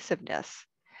decisiveness.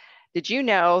 Did you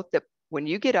know that when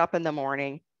you get up in the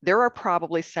morning, there are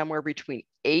probably somewhere between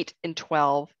 8 and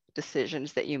 12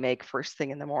 decisions that you make first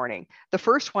thing in the morning? The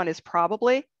first one is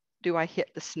probably, do I hit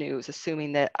the snooze,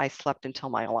 assuming that I slept until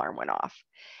my alarm went off?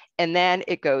 And then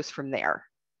it goes from there.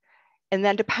 And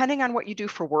then depending on what you do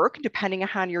for work, depending on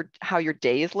how your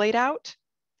day is laid out,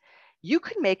 you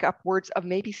could make upwards of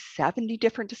maybe 70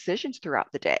 different decisions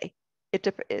throughout the day.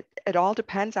 It all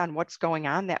depends on what's going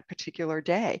on that particular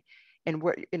day and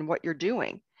what you're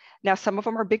doing. Now, some of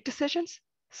them are big decisions.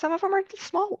 Some of them are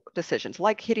small decisions,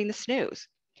 like hitting the snooze.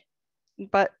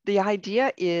 But the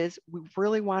idea is we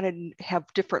really want to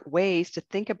have different ways to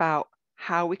think about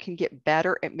how we can get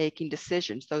better at making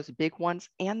decisions, those big ones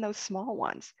and those small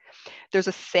ones. There's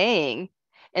a saying,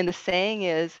 and the saying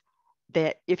is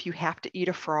that if you have to eat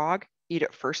a frog, eat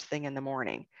it first thing in the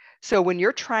morning. So when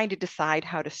you're trying to decide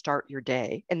how to start your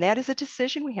day, and that is a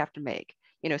decision we have to make.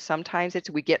 You know, sometimes it's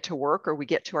we get to work or we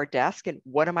get to our desk and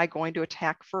what am I going to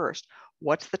attack first?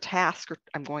 What's the task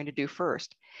I'm going to do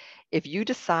first? If you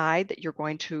decide that you're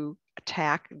going to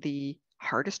attack the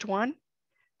hardest one,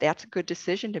 that's a good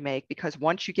decision to make, because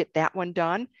once you get that one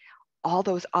done, all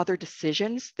those other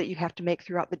decisions that you have to make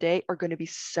throughout the day are going to be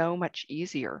so much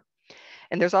easier.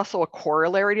 And there's also a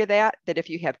corollary to that, that if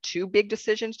you have two big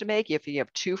decisions to make, if you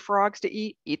have two frogs to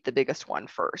eat the biggest one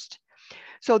first.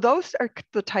 So those are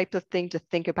the type of things to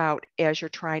think about as you're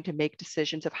trying to make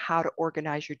decisions of how to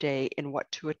organize your day and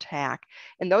what to attack.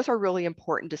 And those are really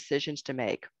important decisions to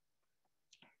make.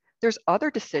 There's other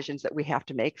decisions that we have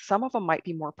to make. Some of them might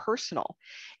be more personal.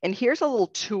 And here's a little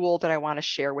tool that I want to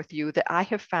share with you that I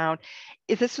have found.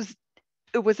 It's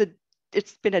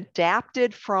been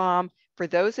adapted from, for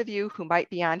those of you who might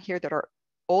be on here that are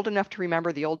old enough to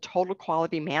remember the old total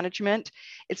quality management,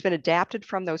 it's been adapted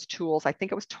from those tools. I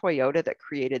think it was Toyota that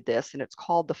created this, and it's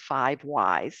called the 5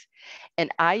 Whys.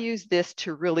 And I use this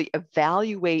to really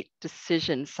evaluate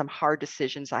decisions, some hard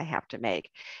decisions I have to make.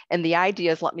 And the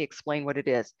idea is, let me explain what it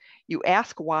is. You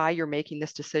ask why you're making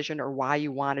this decision or why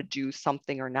you want to do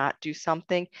something or not do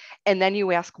something. And then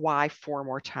you ask why 4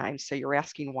 more times. So you're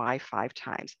asking why 5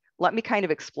 times. Let me kind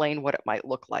of explain what it might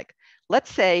look like.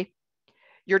 Let's say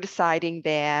you're deciding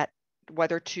that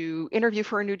whether to interview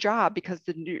for a new job because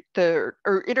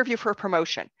or interview for a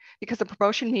promotion, because the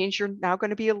promotion means you're now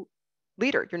going to be a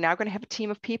leader. You're now going to have a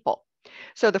team of people.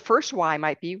 So the first why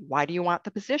might be, why do you want the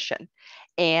position?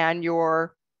 And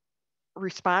your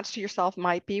response to yourself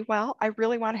might be, well, I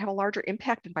really want to have a larger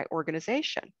impact in my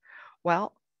organization.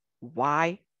 Well,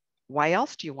 why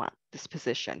else do you want this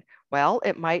position? Well,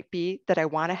 it might be that I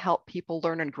want to help people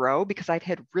learn and grow because I've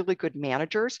had really good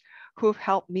managers who have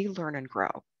helped me learn and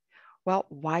grow. Well,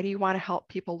 why do you want to help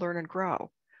people learn and grow?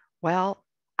 Well,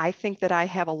 I think that I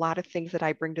have a lot of things that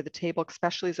I bring to the table,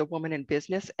 especially as a woman in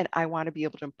business, and I want to be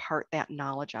able to impart that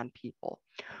knowledge on people.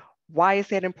 Why is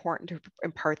that important to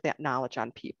impart that knowledge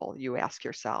on people? You ask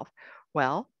yourself.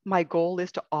 Well, my goal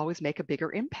is to always make a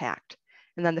bigger impact.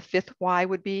 And then the 5th why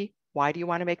would be, why do you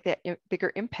want to make that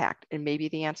bigger impact? And maybe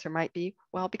the answer might be,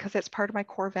 well, because that's part of my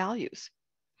core values.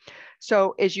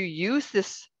 So as you use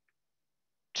this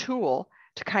tool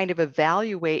to kind of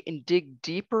evaluate and dig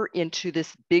deeper into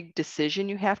this big decision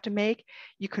you have to make,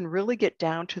 you can really get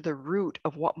down to the root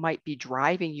of what might be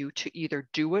driving you to either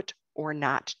do it or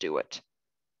not do it.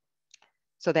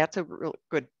 So that's a real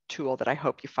good tool that I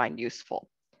hope you find useful.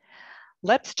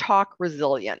 Let's talk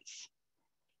resilience.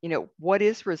 You know, what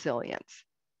is resilience?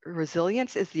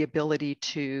 Resilience is the ability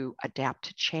to adapt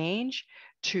to change,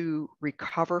 to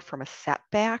recover from a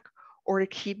setback, or to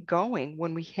keep going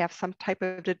when we have some type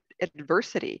of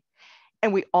adversity.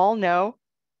 And we all know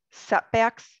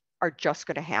setbacks are just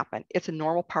going to happen. It's a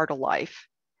normal part of life.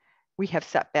 We have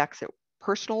setbacks at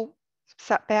personal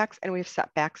setbacks, and we have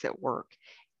setbacks at work.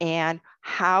 And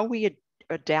how we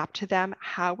adapt to them,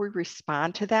 how we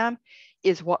respond to them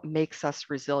is what makes us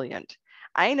resilient.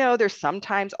 I know there's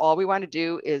sometimes all we want to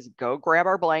do is go grab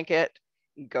our blanket,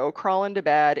 go crawl into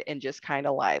bed and just kind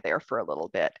of lie there for a little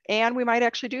bit. And we might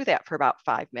actually do that for about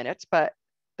 5 minutes, but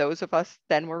those of us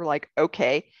then we're like,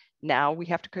 okay, now we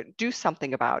have to do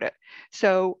something about it.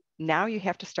 So now you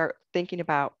have to start thinking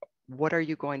about what are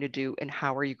you going to do and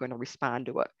how are you going to respond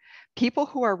to it? People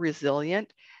who are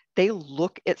resilient, they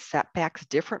look at setbacks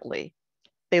differently.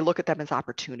 They look at them as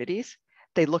opportunities.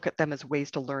 They look at them as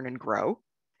ways to learn and grow.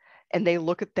 And they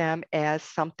look at them as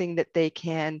something that they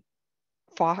can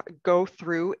go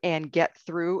through and get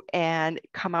through and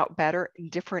come out better and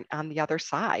different on the other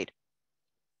side.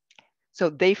 So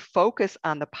they focus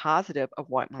on the positive of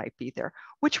what might be there,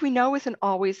 which we know isn't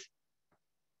always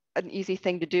an easy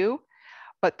thing to do,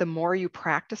 but the more you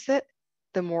practice it,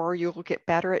 the more you'll get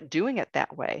better at doing it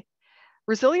that way.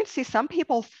 Resiliency, some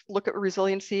people look at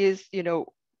resiliency as,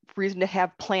 reason to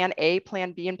have plan A,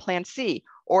 plan B, and plan C.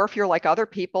 Or if you're like other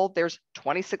people, there's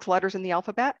 26 letters in the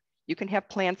alphabet, you can have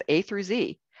plans A through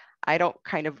Z. I don't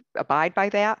kind of abide by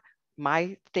that.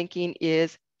 My thinking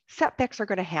is setbacks are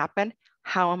going to happen.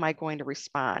 How am I going to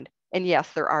respond? And yes,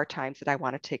 there are times that I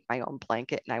want to take my own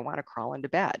blanket and I want to crawl into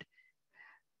bed.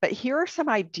 But here are some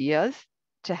ideas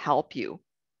to help you,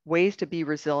 ways to be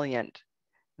resilient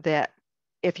that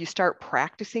if you start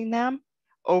practicing them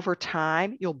over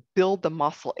time, you'll build the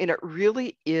muscle. And it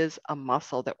really is a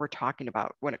muscle that we're talking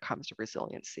about when it comes to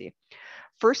resiliency.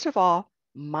 First of all,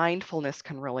 mindfulness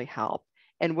can really help.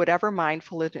 And whatever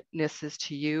mindfulness is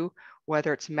to you,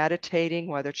 whether it's meditating,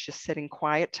 whether it's just sitting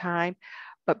quiet time,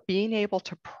 but being able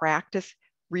to practice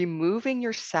removing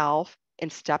yourself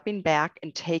and stepping back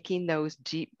and taking those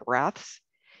deep breaths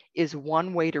is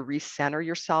one way to recenter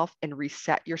yourself and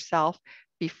reset yourself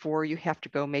before you have to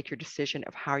go make your decision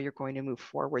of how you're going to move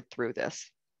forward through this.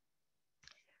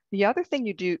 The other thing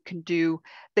you can do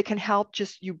that can help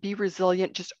just you be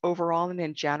resilient just overall and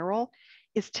in general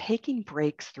is taking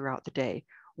breaks throughout the day.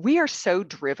 We are so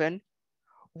driven.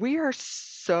 We are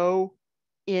so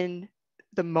in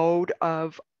the mode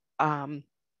of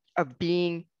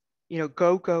being,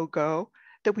 go, go, go,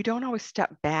 that we don't always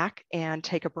step back and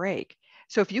take a break.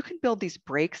 So if you can build these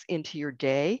breaks into your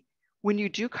day, when you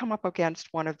do come up against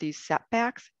one of these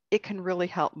setbacks, it can really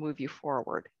help move you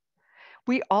forward.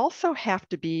 We also have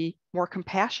to be more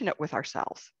compassionate with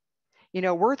ourselves.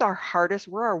 We're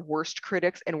our worst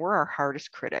critics and we're our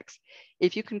hardest critics.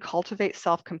 If you can cultivate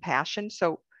self-compassion,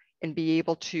 and be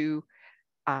able to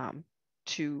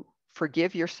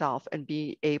forgive yourself and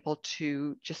be able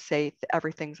to just say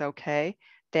everything's okay,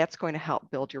 that's going to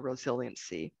help build your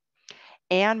resiliency.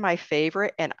 And my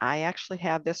favorite, and I actually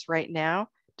have this right now,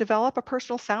 develop a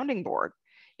personal sounding board.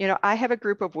 I have a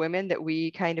group of women that we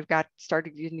kind of got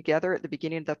started getting together at the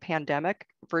beginning of the pandemic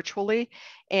virtually,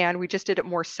 and we just did it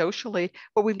more socially,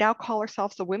 but we now call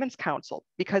ourselves the Women's Council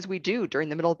because we do during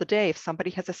the middle of the day. If somebody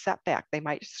has a setback, they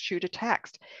might shoot a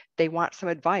text. They want some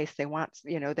advice. They want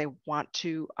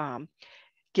to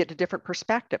get a different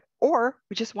perspective, or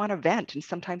we just want to vent. And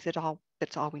sometimes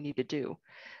that's all we need to do.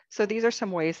 So these are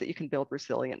some ways that you can build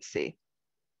resiliency.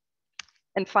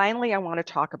 And finally, I want to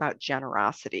talk about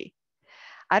generosity.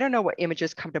 I don't know what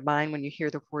images come to mind when you hear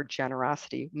the word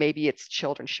generosity. Maybe it's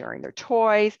children sharing their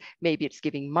toys, maybe it's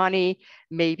giving money,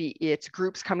 maybe it's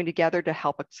groups coming together to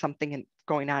help with something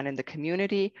going on in the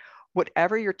community.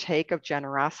 Whatever your take of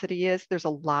generosity is, there's a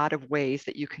lot of ways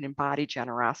that you can embody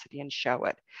generosity and show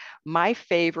it. My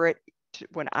favorite,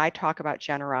 when I talk about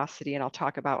generosity, and I'll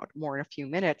talk about more in a few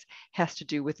minutes, has to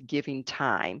do with giving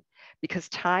time, because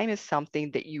time is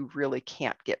something that you really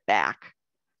can't get back.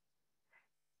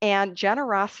 And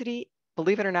generosity,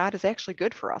 believe it or not, is actually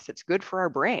good for us. It's good for our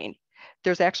brain.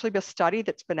 There's actually been a study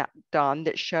that's been done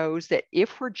that shows that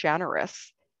if we're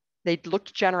generous, they looked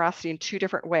at generosity in two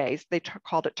different ways. They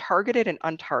called it targeted and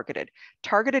untargeted.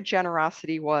 Targeted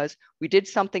generosity was we did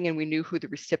something and we knew who the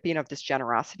recipient of this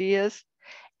generosity is.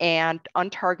 And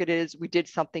untargeted is we did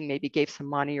something, maybe gave some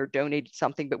money or donated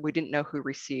something, but we didn't know who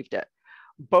received it.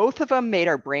 Both of them made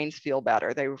our brains feel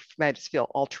better. They made us feel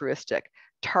altruistic.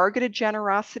 Targeted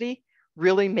generosity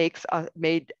really it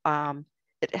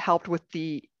helped with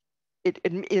it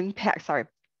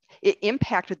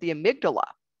impacted the amygdala,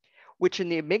 which in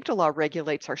the amygdala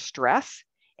regulates our stress,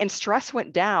 and stress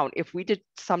went down if we did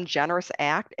some generous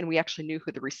act and we actually knew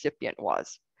who the recipient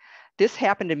was. This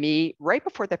happened to me right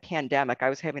before the pandemic.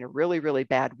 I was having a really, really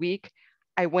bad week.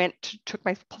 I took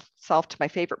myself to my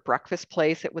favorite breakfast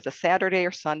place. It was a Saturday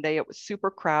or Sunday. It was super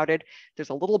crowded.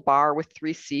 There's a little bar with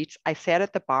 3 seats. I sat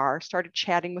at the bar, started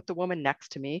chatting with the woman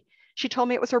next to me. She told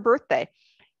me it was her birthday.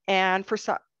 And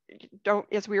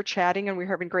as we were chatting and we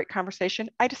were having great conversation,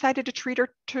 I decided to treat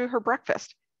her to her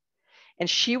breakfast. And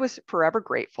she was forever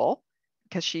grateful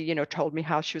because she, told me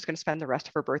how she was going to spend the rest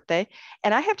of her birthday.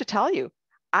 And I have to tell you,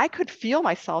 I could feel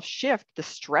myself shift. The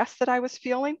stress that I was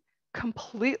feeling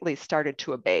completely started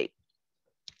to abate.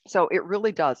 So it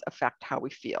really does affect how we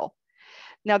feel.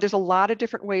 Now, there's a lot of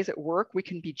different ways at work we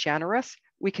can be generous.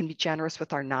 We can be generous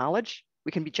with our knowledge.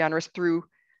 We can be generous through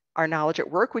our knowledge at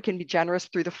work. We can be generous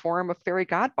through the forum of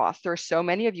Fairygodboss. There are so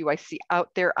many of you I see out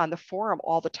there on the forum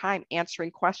all the time,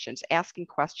 answering questions, asking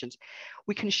questions.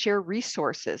 We can share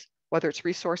resources, whether it's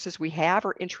resources we have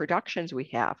or introductions we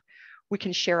have. We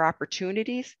can share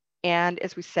opportunities. And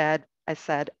as I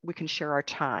said, we can share our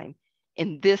time.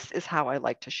 And this is how I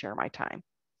like to share my time.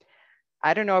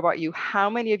 I don't know about you. How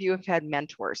many of you have had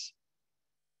mentors?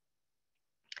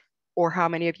 Or how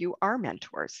many of you are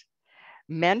mentors?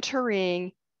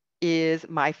 Mentoring is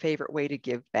my favorite way to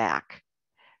give back,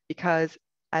 because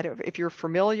if you're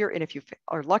familiar and if you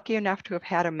are lucky enough to have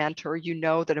had a mentor, you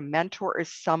know that a mentor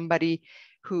is somebody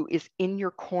who is in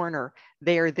your corner.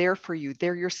 They are there for you.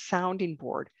 They're your sounding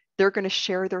board. They're going to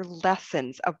share their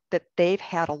lessons that they've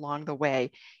had along the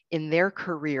way in their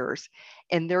careers,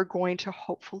 and they're going to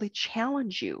hopefully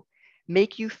challenge you,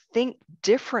 make you think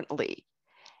differently.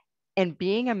 And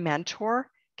being a mentor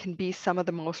can be some of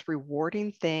the most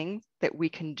rewarding things that we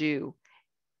can do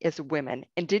as women.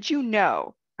 And did you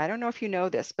know, I don't know if you know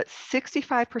this, but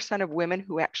 65% of women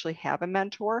who actually have a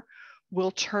mentor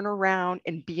will turn around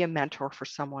and be a mentor for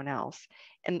someone else.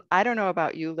 And I don't know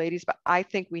about you ladies, but I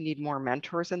think we need more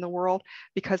mentors in the world,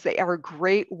 because they are a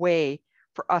great way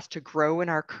for us to grow in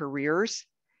our careers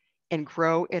and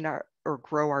grow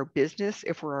our business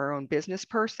if we're our own business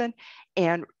person,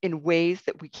 and in ways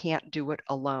that we can't do it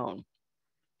alone.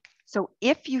 So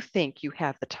if you think you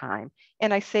have the time,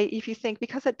 and I say if you think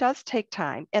because it does take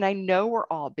time, and I know we're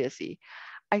all busy,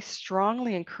 I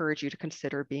strongly encourage you to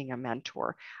consider being a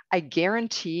mentor. I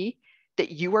guarantee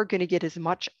that you are going to get as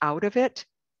much out of it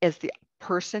as the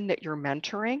person that you're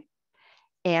mentoring.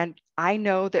 And I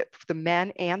know that the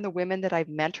men and the women that I've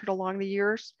mentored along the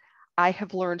years, I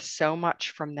have learned so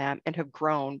much from them and have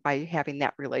grown by having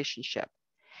that relationship.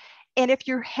 And if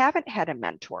you haven't had a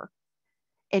mentor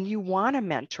and you want a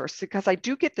mentor, because I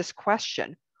do get this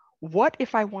question, what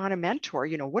if I want a mentor?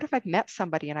 What if I've met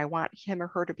somebody and I want him or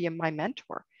her to be my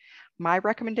mentor? My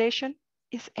recommendation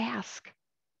is ask.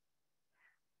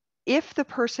 If the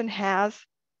person has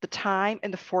the time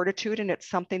and the fortitude and it's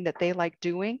something that they like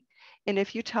doing, and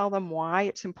if you tell them why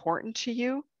it's important to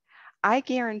you, I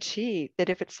guarantee that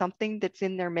if it's something that's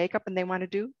in their makeup and they want to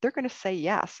do, they're going to say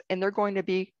yes, and they're going to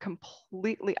be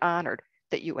completely honored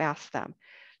that you asked them.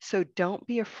 So don't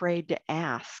be afraid to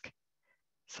ask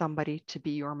somebody to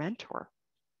be your mentor.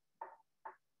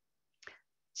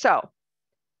 So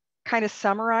kind of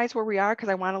summarize where we are, because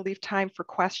I want to leave time for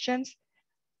questions.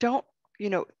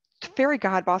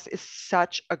 Fairygodboss is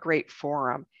such a great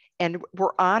forum. And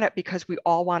we're on it because we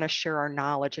all want to share our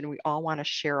knowledge and we all want to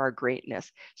share our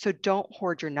greatness. So don't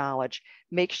hoard your knowledge.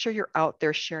 Make sure you're out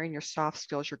there sharing your soft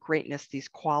skills, your greatness, these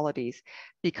qualities,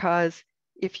 because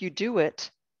if you do it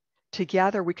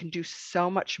together, we can do so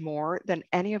much more than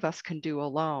any of us can do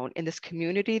alone. And this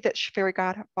community that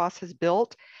Fairygodboss has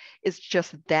built is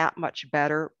just that much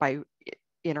better by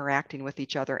interacting with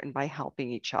each other and by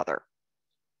helping each other.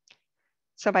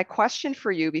 So my question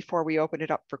for you before we open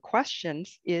it up for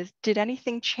questions is, did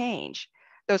anything change?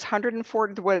 Those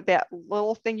 140, that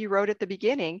little thing you wrote at the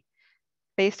beginning,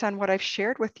 based on what I've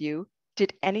shared with you,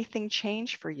 did anything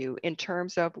change for you in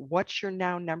terms of what's your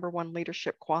now #1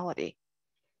 leadership quality?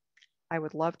 I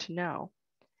would love to know.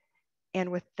 And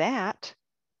with that,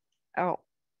 I'm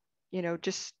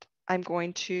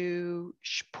going to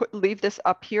leave this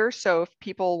up here. So if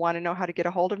people want to know how to get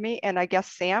a hold of me, and I guess,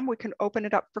 Sam, we can open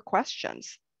it up for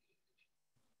questions.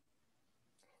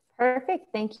 Perfect.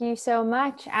 Thank you so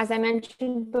much. As I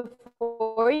mentioned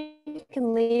before, you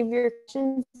can leave your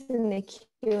questions in the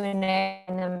Q&A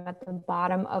and them at the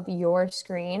bottom of your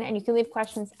screen. And you can leave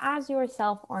questions as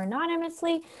yourself or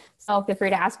anonymously. So feel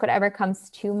free to ask whatever comes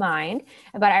to mind.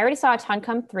 But I already saw a ton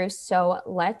come through, so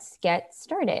let's get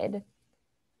started.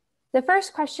 The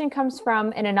first question comes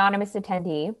from an anonymous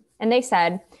attendee, and they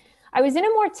said, I was in a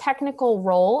more technical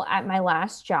role at my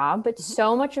last job, but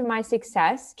so much of my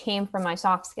success came from my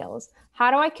soft skills.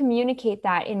 How do I communicate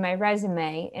that in my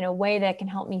resume in a way that can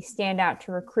help me stand out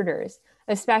to recruiters,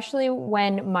 especially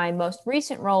when my most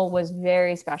recent role was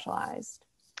very specialized?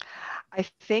 I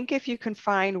think if you can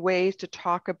find ways to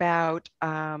talk about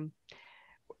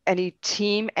any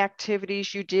team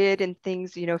activities you did and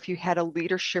things, if you had a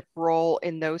leadership role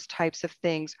in those types of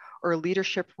things, or a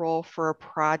leadership role for a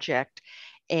project.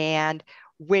 And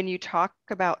when you talk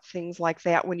about things like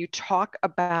that, when you talk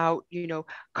about,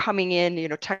 coming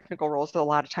in, technical roles, a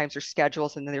lot of times there's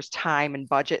schedules and then there's time and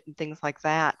budget and things like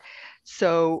that.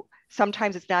 So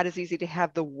sometimes it's not as easy to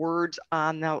have the words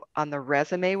on the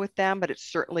resume with them, but it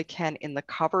certainly can in the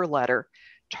cover letter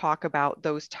talk about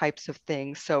those types of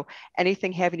things. So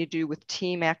anything having to do with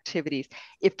team activities.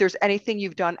 If there's anything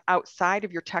you've done outside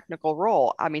of your technical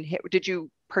role, I mean, did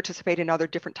you participate in other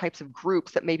different types of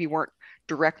groups that maybe weren't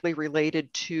directly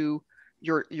related to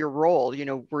your role?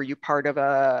 Were you part of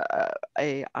a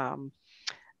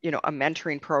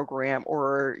mentoring program,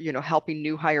 or helping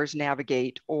new hires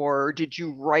navigate, or did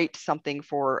you write something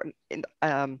for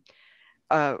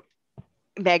a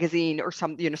magazine or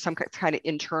some kind of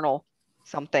internal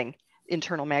something?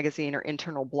 internal magazine or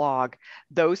internal blog.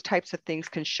 Those types of things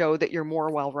can show that you're more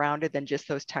well-rounded than just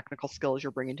those technical skills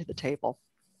you're bringing to the table.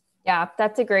 Yeah,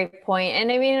 that's a great point.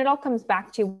 And I mean, it all comes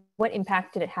back to what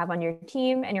impact did it have on your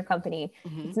team and your company?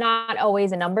 Mm-hmm. It's not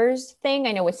always a numbers thing.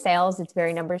 I know with sales, it's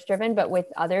very numbers driven, but with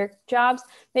other jobs,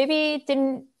 maybe it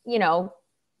didn't,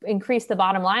 increase the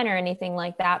bottom line or anything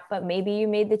like that, but maybe you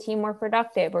made the team more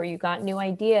productive, or you got new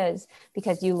ideas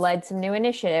because you led some new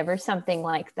initiative or something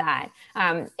like that.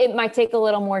 It might take a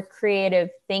little more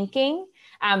creative thinking,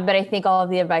 but I think all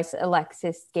of the advice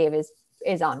Alexis gave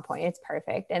is on point. It's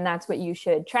perfect. And that's what you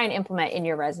should try and implement in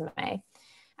your resume.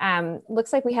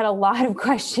 Looks like we had a lot of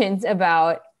questions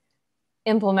about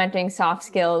implementing soft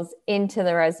skills into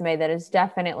the resume. That is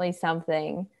definitely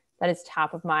something that is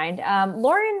top of mind.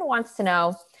 Lauren wants to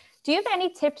know, do you have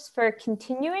any tips for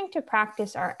continuing to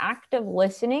practice our active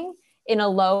listening in a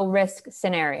low risk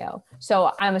scenario?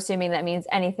 So I'm assuming that means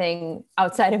anything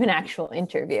outside of an actual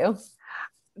interview.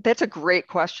 That's a great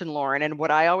question, Lauren. And what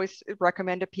I always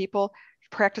recommend to people,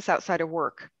 practice outside of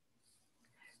work.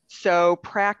 So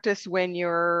practice when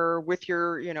you're with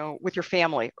your, with your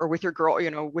family or with your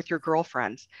with your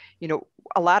girlfriends.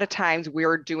 A lot of times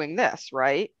we're doing this,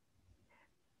 right?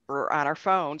 We're on our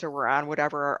phones, or we're on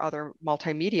whatever our other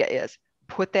multimedia is.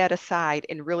 Put that aside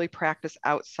and really practice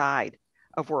outside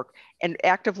of work. And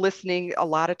active listening, a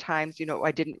lot of times,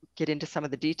 I didn't get into some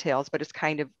of the details, but it's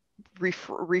kind of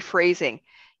rephrasing,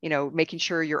 making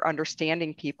sure you're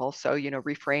understanding people. So,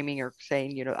 reframing or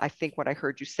saying, I think what I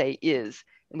heard you say is,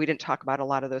 and we didn't talk about a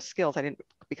lot of those skills. I didn't,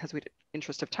 because we did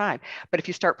interest of time. But if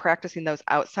you start practicing those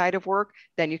outside of work,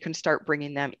 then you can start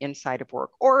bringing them inside of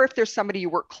work. Or if there's somebody you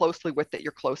work closely with that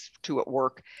you're close to at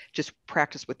work, just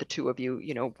practice with the two of you,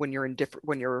 when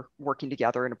you're working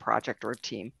together in a project or a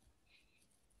team.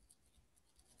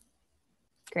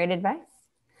 Great advice.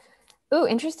 Ooh,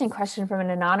 interesting question from an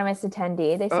anonymous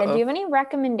attendee. They said, do you have any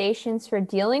recommendations for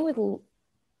dealing with...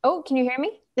 Oh, can you hear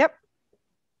me? Yep.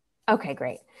 Okay,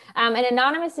 great. An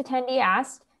anonymous attendee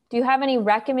asked, do you have any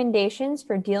recommendations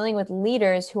for dealing with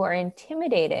leaders who are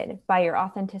intimidated by your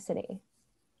authenticity?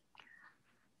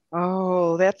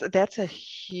 Oh, that's a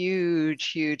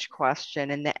huge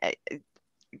question.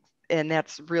 And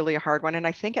that's really a hard one. And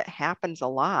I think it happens a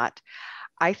lot.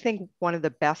 I think one of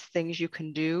the best things you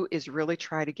can do is really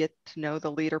try to get to know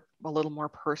the leader a little more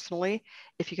personally.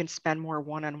 If you can spend more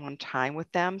one-on-one time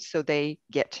with them so they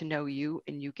get to know you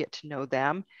and you get to know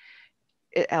them,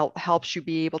 it helps you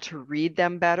be able to read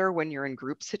them better when you're in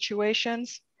group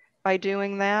situations by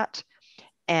doing that.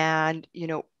 And,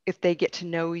 if they get to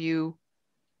know you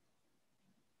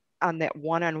on that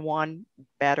one-on-one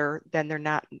better, then they're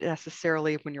not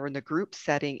necessarily, when you're in the group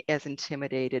setting, as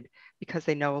intimidated because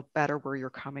they know better where you're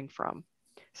coming from.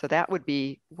 So that would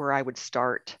be where I would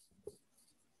start.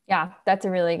 Yeah, that's a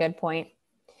really good point.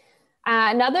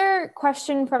 Another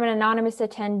question from an anonymous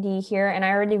attendee here, and I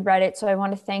already read it, so I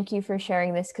want to thank you for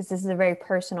sharing this because this is a very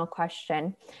personal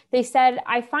question. They said,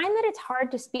 I find that it's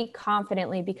hard to speak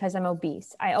confidently because I'm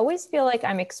obese. I always feel like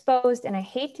I'm exposed and I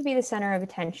hate to be the center of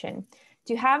attention.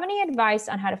 Do you have any advice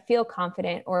on how to feel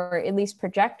confident or at least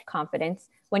project confidence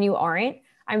when you aren't?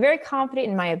 I'm very confident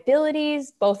in my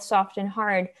abilities, both soft and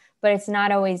hard, but it's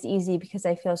not always easy because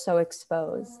I feel so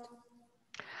exposed.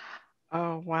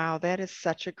 Oh, wow. That is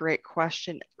such a great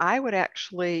question. I would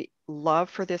actually love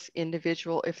for this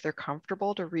individual, if they're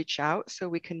comfortable, to reach out so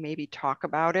we can maybe talk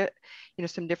about it,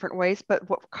 some different ways. But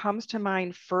what comes to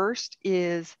mind first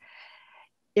is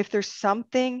if there's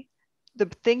something, the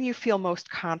thing you feel most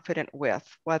confident with,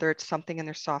 whether it's something in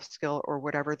their soft skill or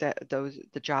whatever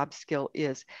the job skill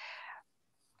is,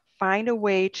 find a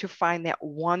way to find that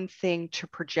one thing to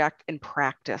project and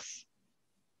practice.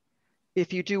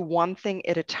 If you do one thing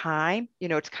at a time,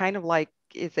 it's kind of like,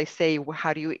 as they say,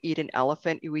 how do you eat an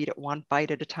elephant? You eat it one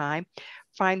bite at a time.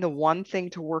 Find the one thing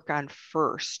to work on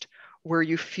first, where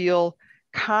you feel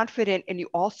confident, and you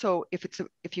also, if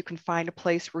you can find a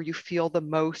place where you feel the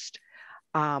most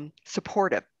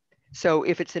supportive. So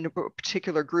if it's in a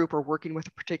particular group or working with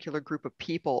a particular group of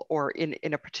people or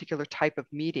in a particular type of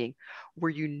meeting where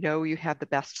you have the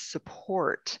best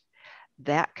support,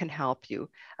 that can help you.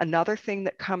 Another thing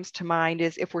that comes to mind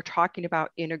is if we're talking about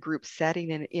in a group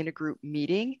setting and in a group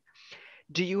meeting,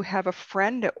 do you have a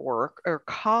friend at work or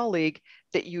colleague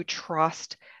that you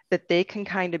trust that they can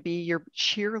kind of be your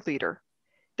cheerleader?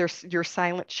 They're your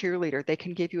silent cheerleader. They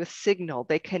can give you a signal.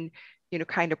 They can,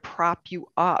 kind of prop you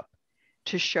up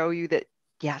to show you that,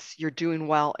 yes, you're doing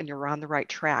well and you're on the right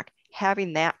track.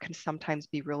 Having that can sometimes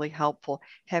be really helpful,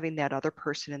 having that other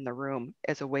person in the room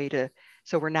as a way to,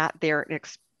 so we're not there and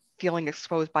feeling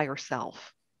exposed by ourselves.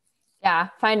 Yeah,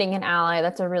 finding an ally.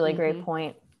 That's a really great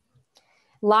point.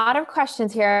 A lot of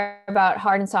questions here about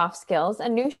hard and soft skills.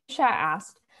 Anusha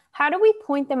asked, how do we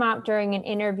point them out during an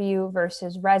interview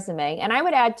versus resume? And I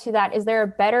would add to that, is there a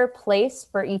better place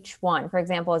for each one? For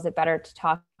example, is it better to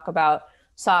talk about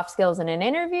soft skills in an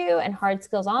interview and hard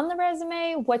skills on the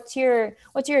resume? What's your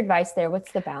advice there?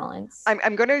 What's the balance?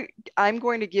 I'm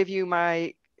going to give you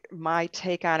my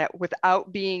take on it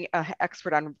without being an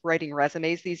expert on writing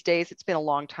resumes these days. It's been a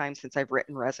long time since I've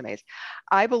written resumes.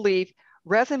 I believe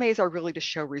resumes are really to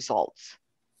show results.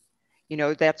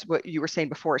 That's what you were saying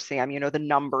before, Sam, the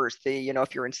numbers,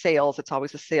 if you're in sales, it's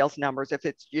always the sales numbers. If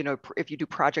it's, if you do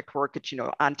project work, it's,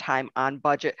 on time, on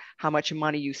budget, how much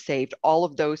money you saved, all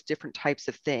of those different types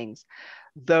of things.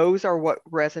 Those are what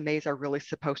resumes are really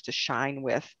supposed to shine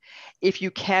with. If you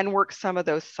can work some of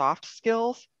those soft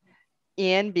skills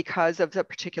in because of a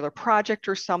particular project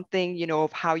or something,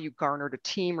 of how you garnered a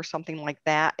team or something like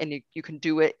that, and you can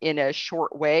do it in a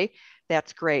short way,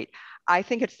 that's great. I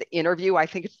think it's the interview. I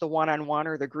think it's the one-on-one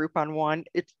or the group on one.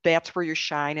 That's where you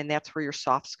shine, and that's where your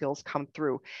soft skills come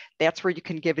through. That's where you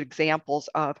can give examples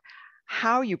of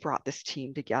how you brought this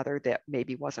team together that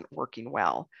maybe wasn't working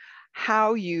well,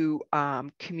 how you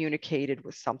communicated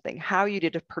with something, how you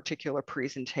did a particular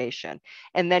presentation.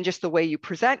 And then just the way you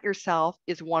present yourself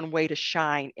is one way to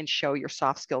shine and show your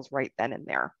soft skills right then and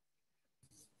there.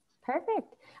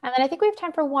 Perfect. And then I think we have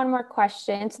time for one more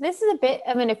question. So this is a bit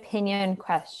of an opinion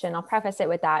question. I'll preface it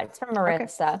with that. It's from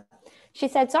Marissa. Okay. She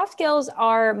said, soft skills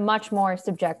are much more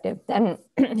subjective than,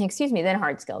 than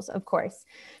hard skills, of course.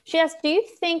 She asked, do you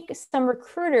think some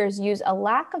recruiters use a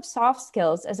lack of soft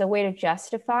skills as a way to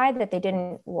justify that they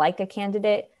didn't like a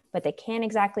candidate, but they can't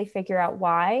exactly figure out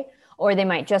why? Or they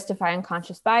might justify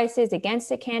unconscious biases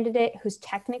against a candidate who's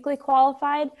technically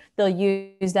qualified. They'll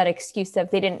use that excuse of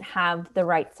they didn't have the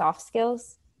right soft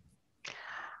skills.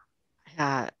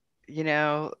 I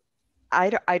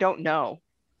don't know.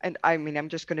 And I'm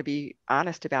just going to be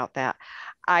honest about that.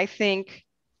 I think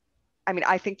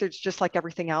there's just like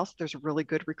everything else, there's really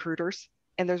good recruiters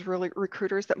and there's really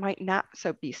recruiters that might not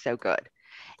be so good.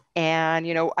 And,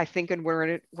 I think when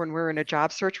we're in a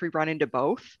job search, we run into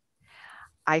both.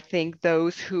 I think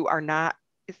those who are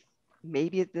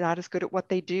maybe not as good at what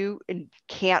they do and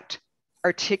can't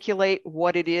articulate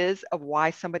what it is of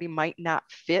why somebody might not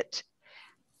fit,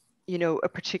 a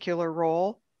particular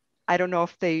role. I don't know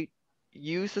if they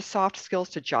use the soft skills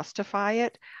to justify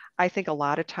it. I think a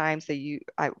lot of times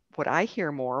what I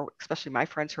hear more, especially my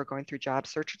friends who are going through job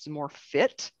searches, more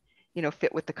fit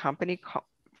with the company,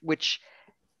 which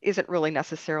isn't really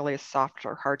necessarily a soft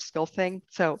or hard skill thing.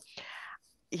 So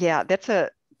yeah, that's a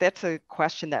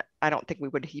question that I don't think we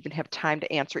would even have time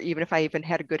to answer, even if I even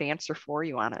had a good answer for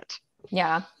you on it.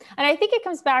 Yeah. And I think it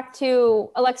comes back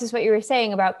to, Alexis, what you were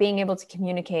saying about being able to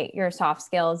communicate your soft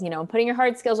skills, putting your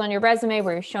hard skills on your resume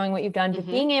where you're showing what you've done, but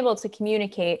being able to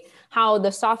communicate how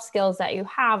the soft skills that you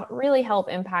have really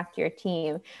help impact your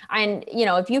team. And,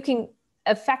 if you can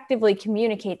effectively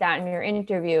communicate that in your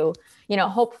interview,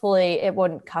 hopefully it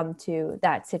wouldn't come to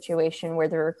that situation where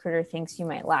the recruiter thinks you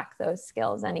might lack those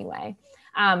skills anyway.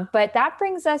 But that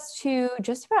brings us to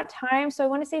just about time. So I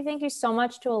want to say thank you so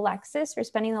much to Alexis for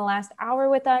spending the last hour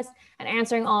with us and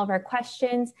answering all of our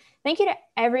questions. Thank you to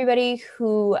everybody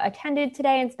who attended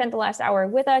today and spent the last hour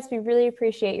with us. We really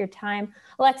appreciate your time.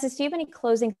 Alexis, do you have any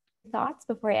closing thoughts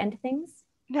before I end things?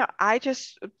 No, I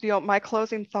just, my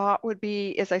closing thought would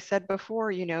be, as I said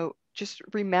before, just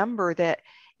remember that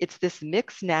it's this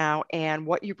mix now, and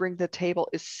what you bring to the table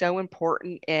is so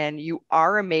important, and you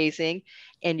are amazing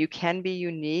and you can be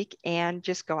unique, and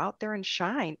just go out there and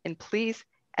shine. And please,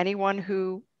 anyone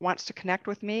who wants to connect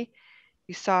with me,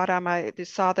 you saw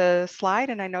the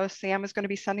slide, and I know Sam is going to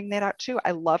be sending that out too.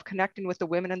 I love connecting with the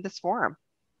women in this forum.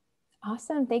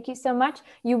 Awesome. Thank you so much.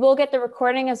 You will get the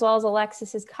recording as well as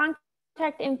Alexis's contact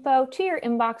info to your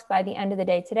inbox by the end of the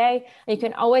day today. You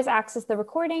can always access the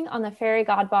recording on the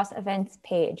Fairygodboss events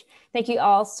page. Thank you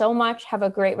all so much. Have a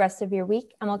great rest of your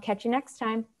week, and we'll catch you next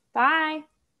time. Bye.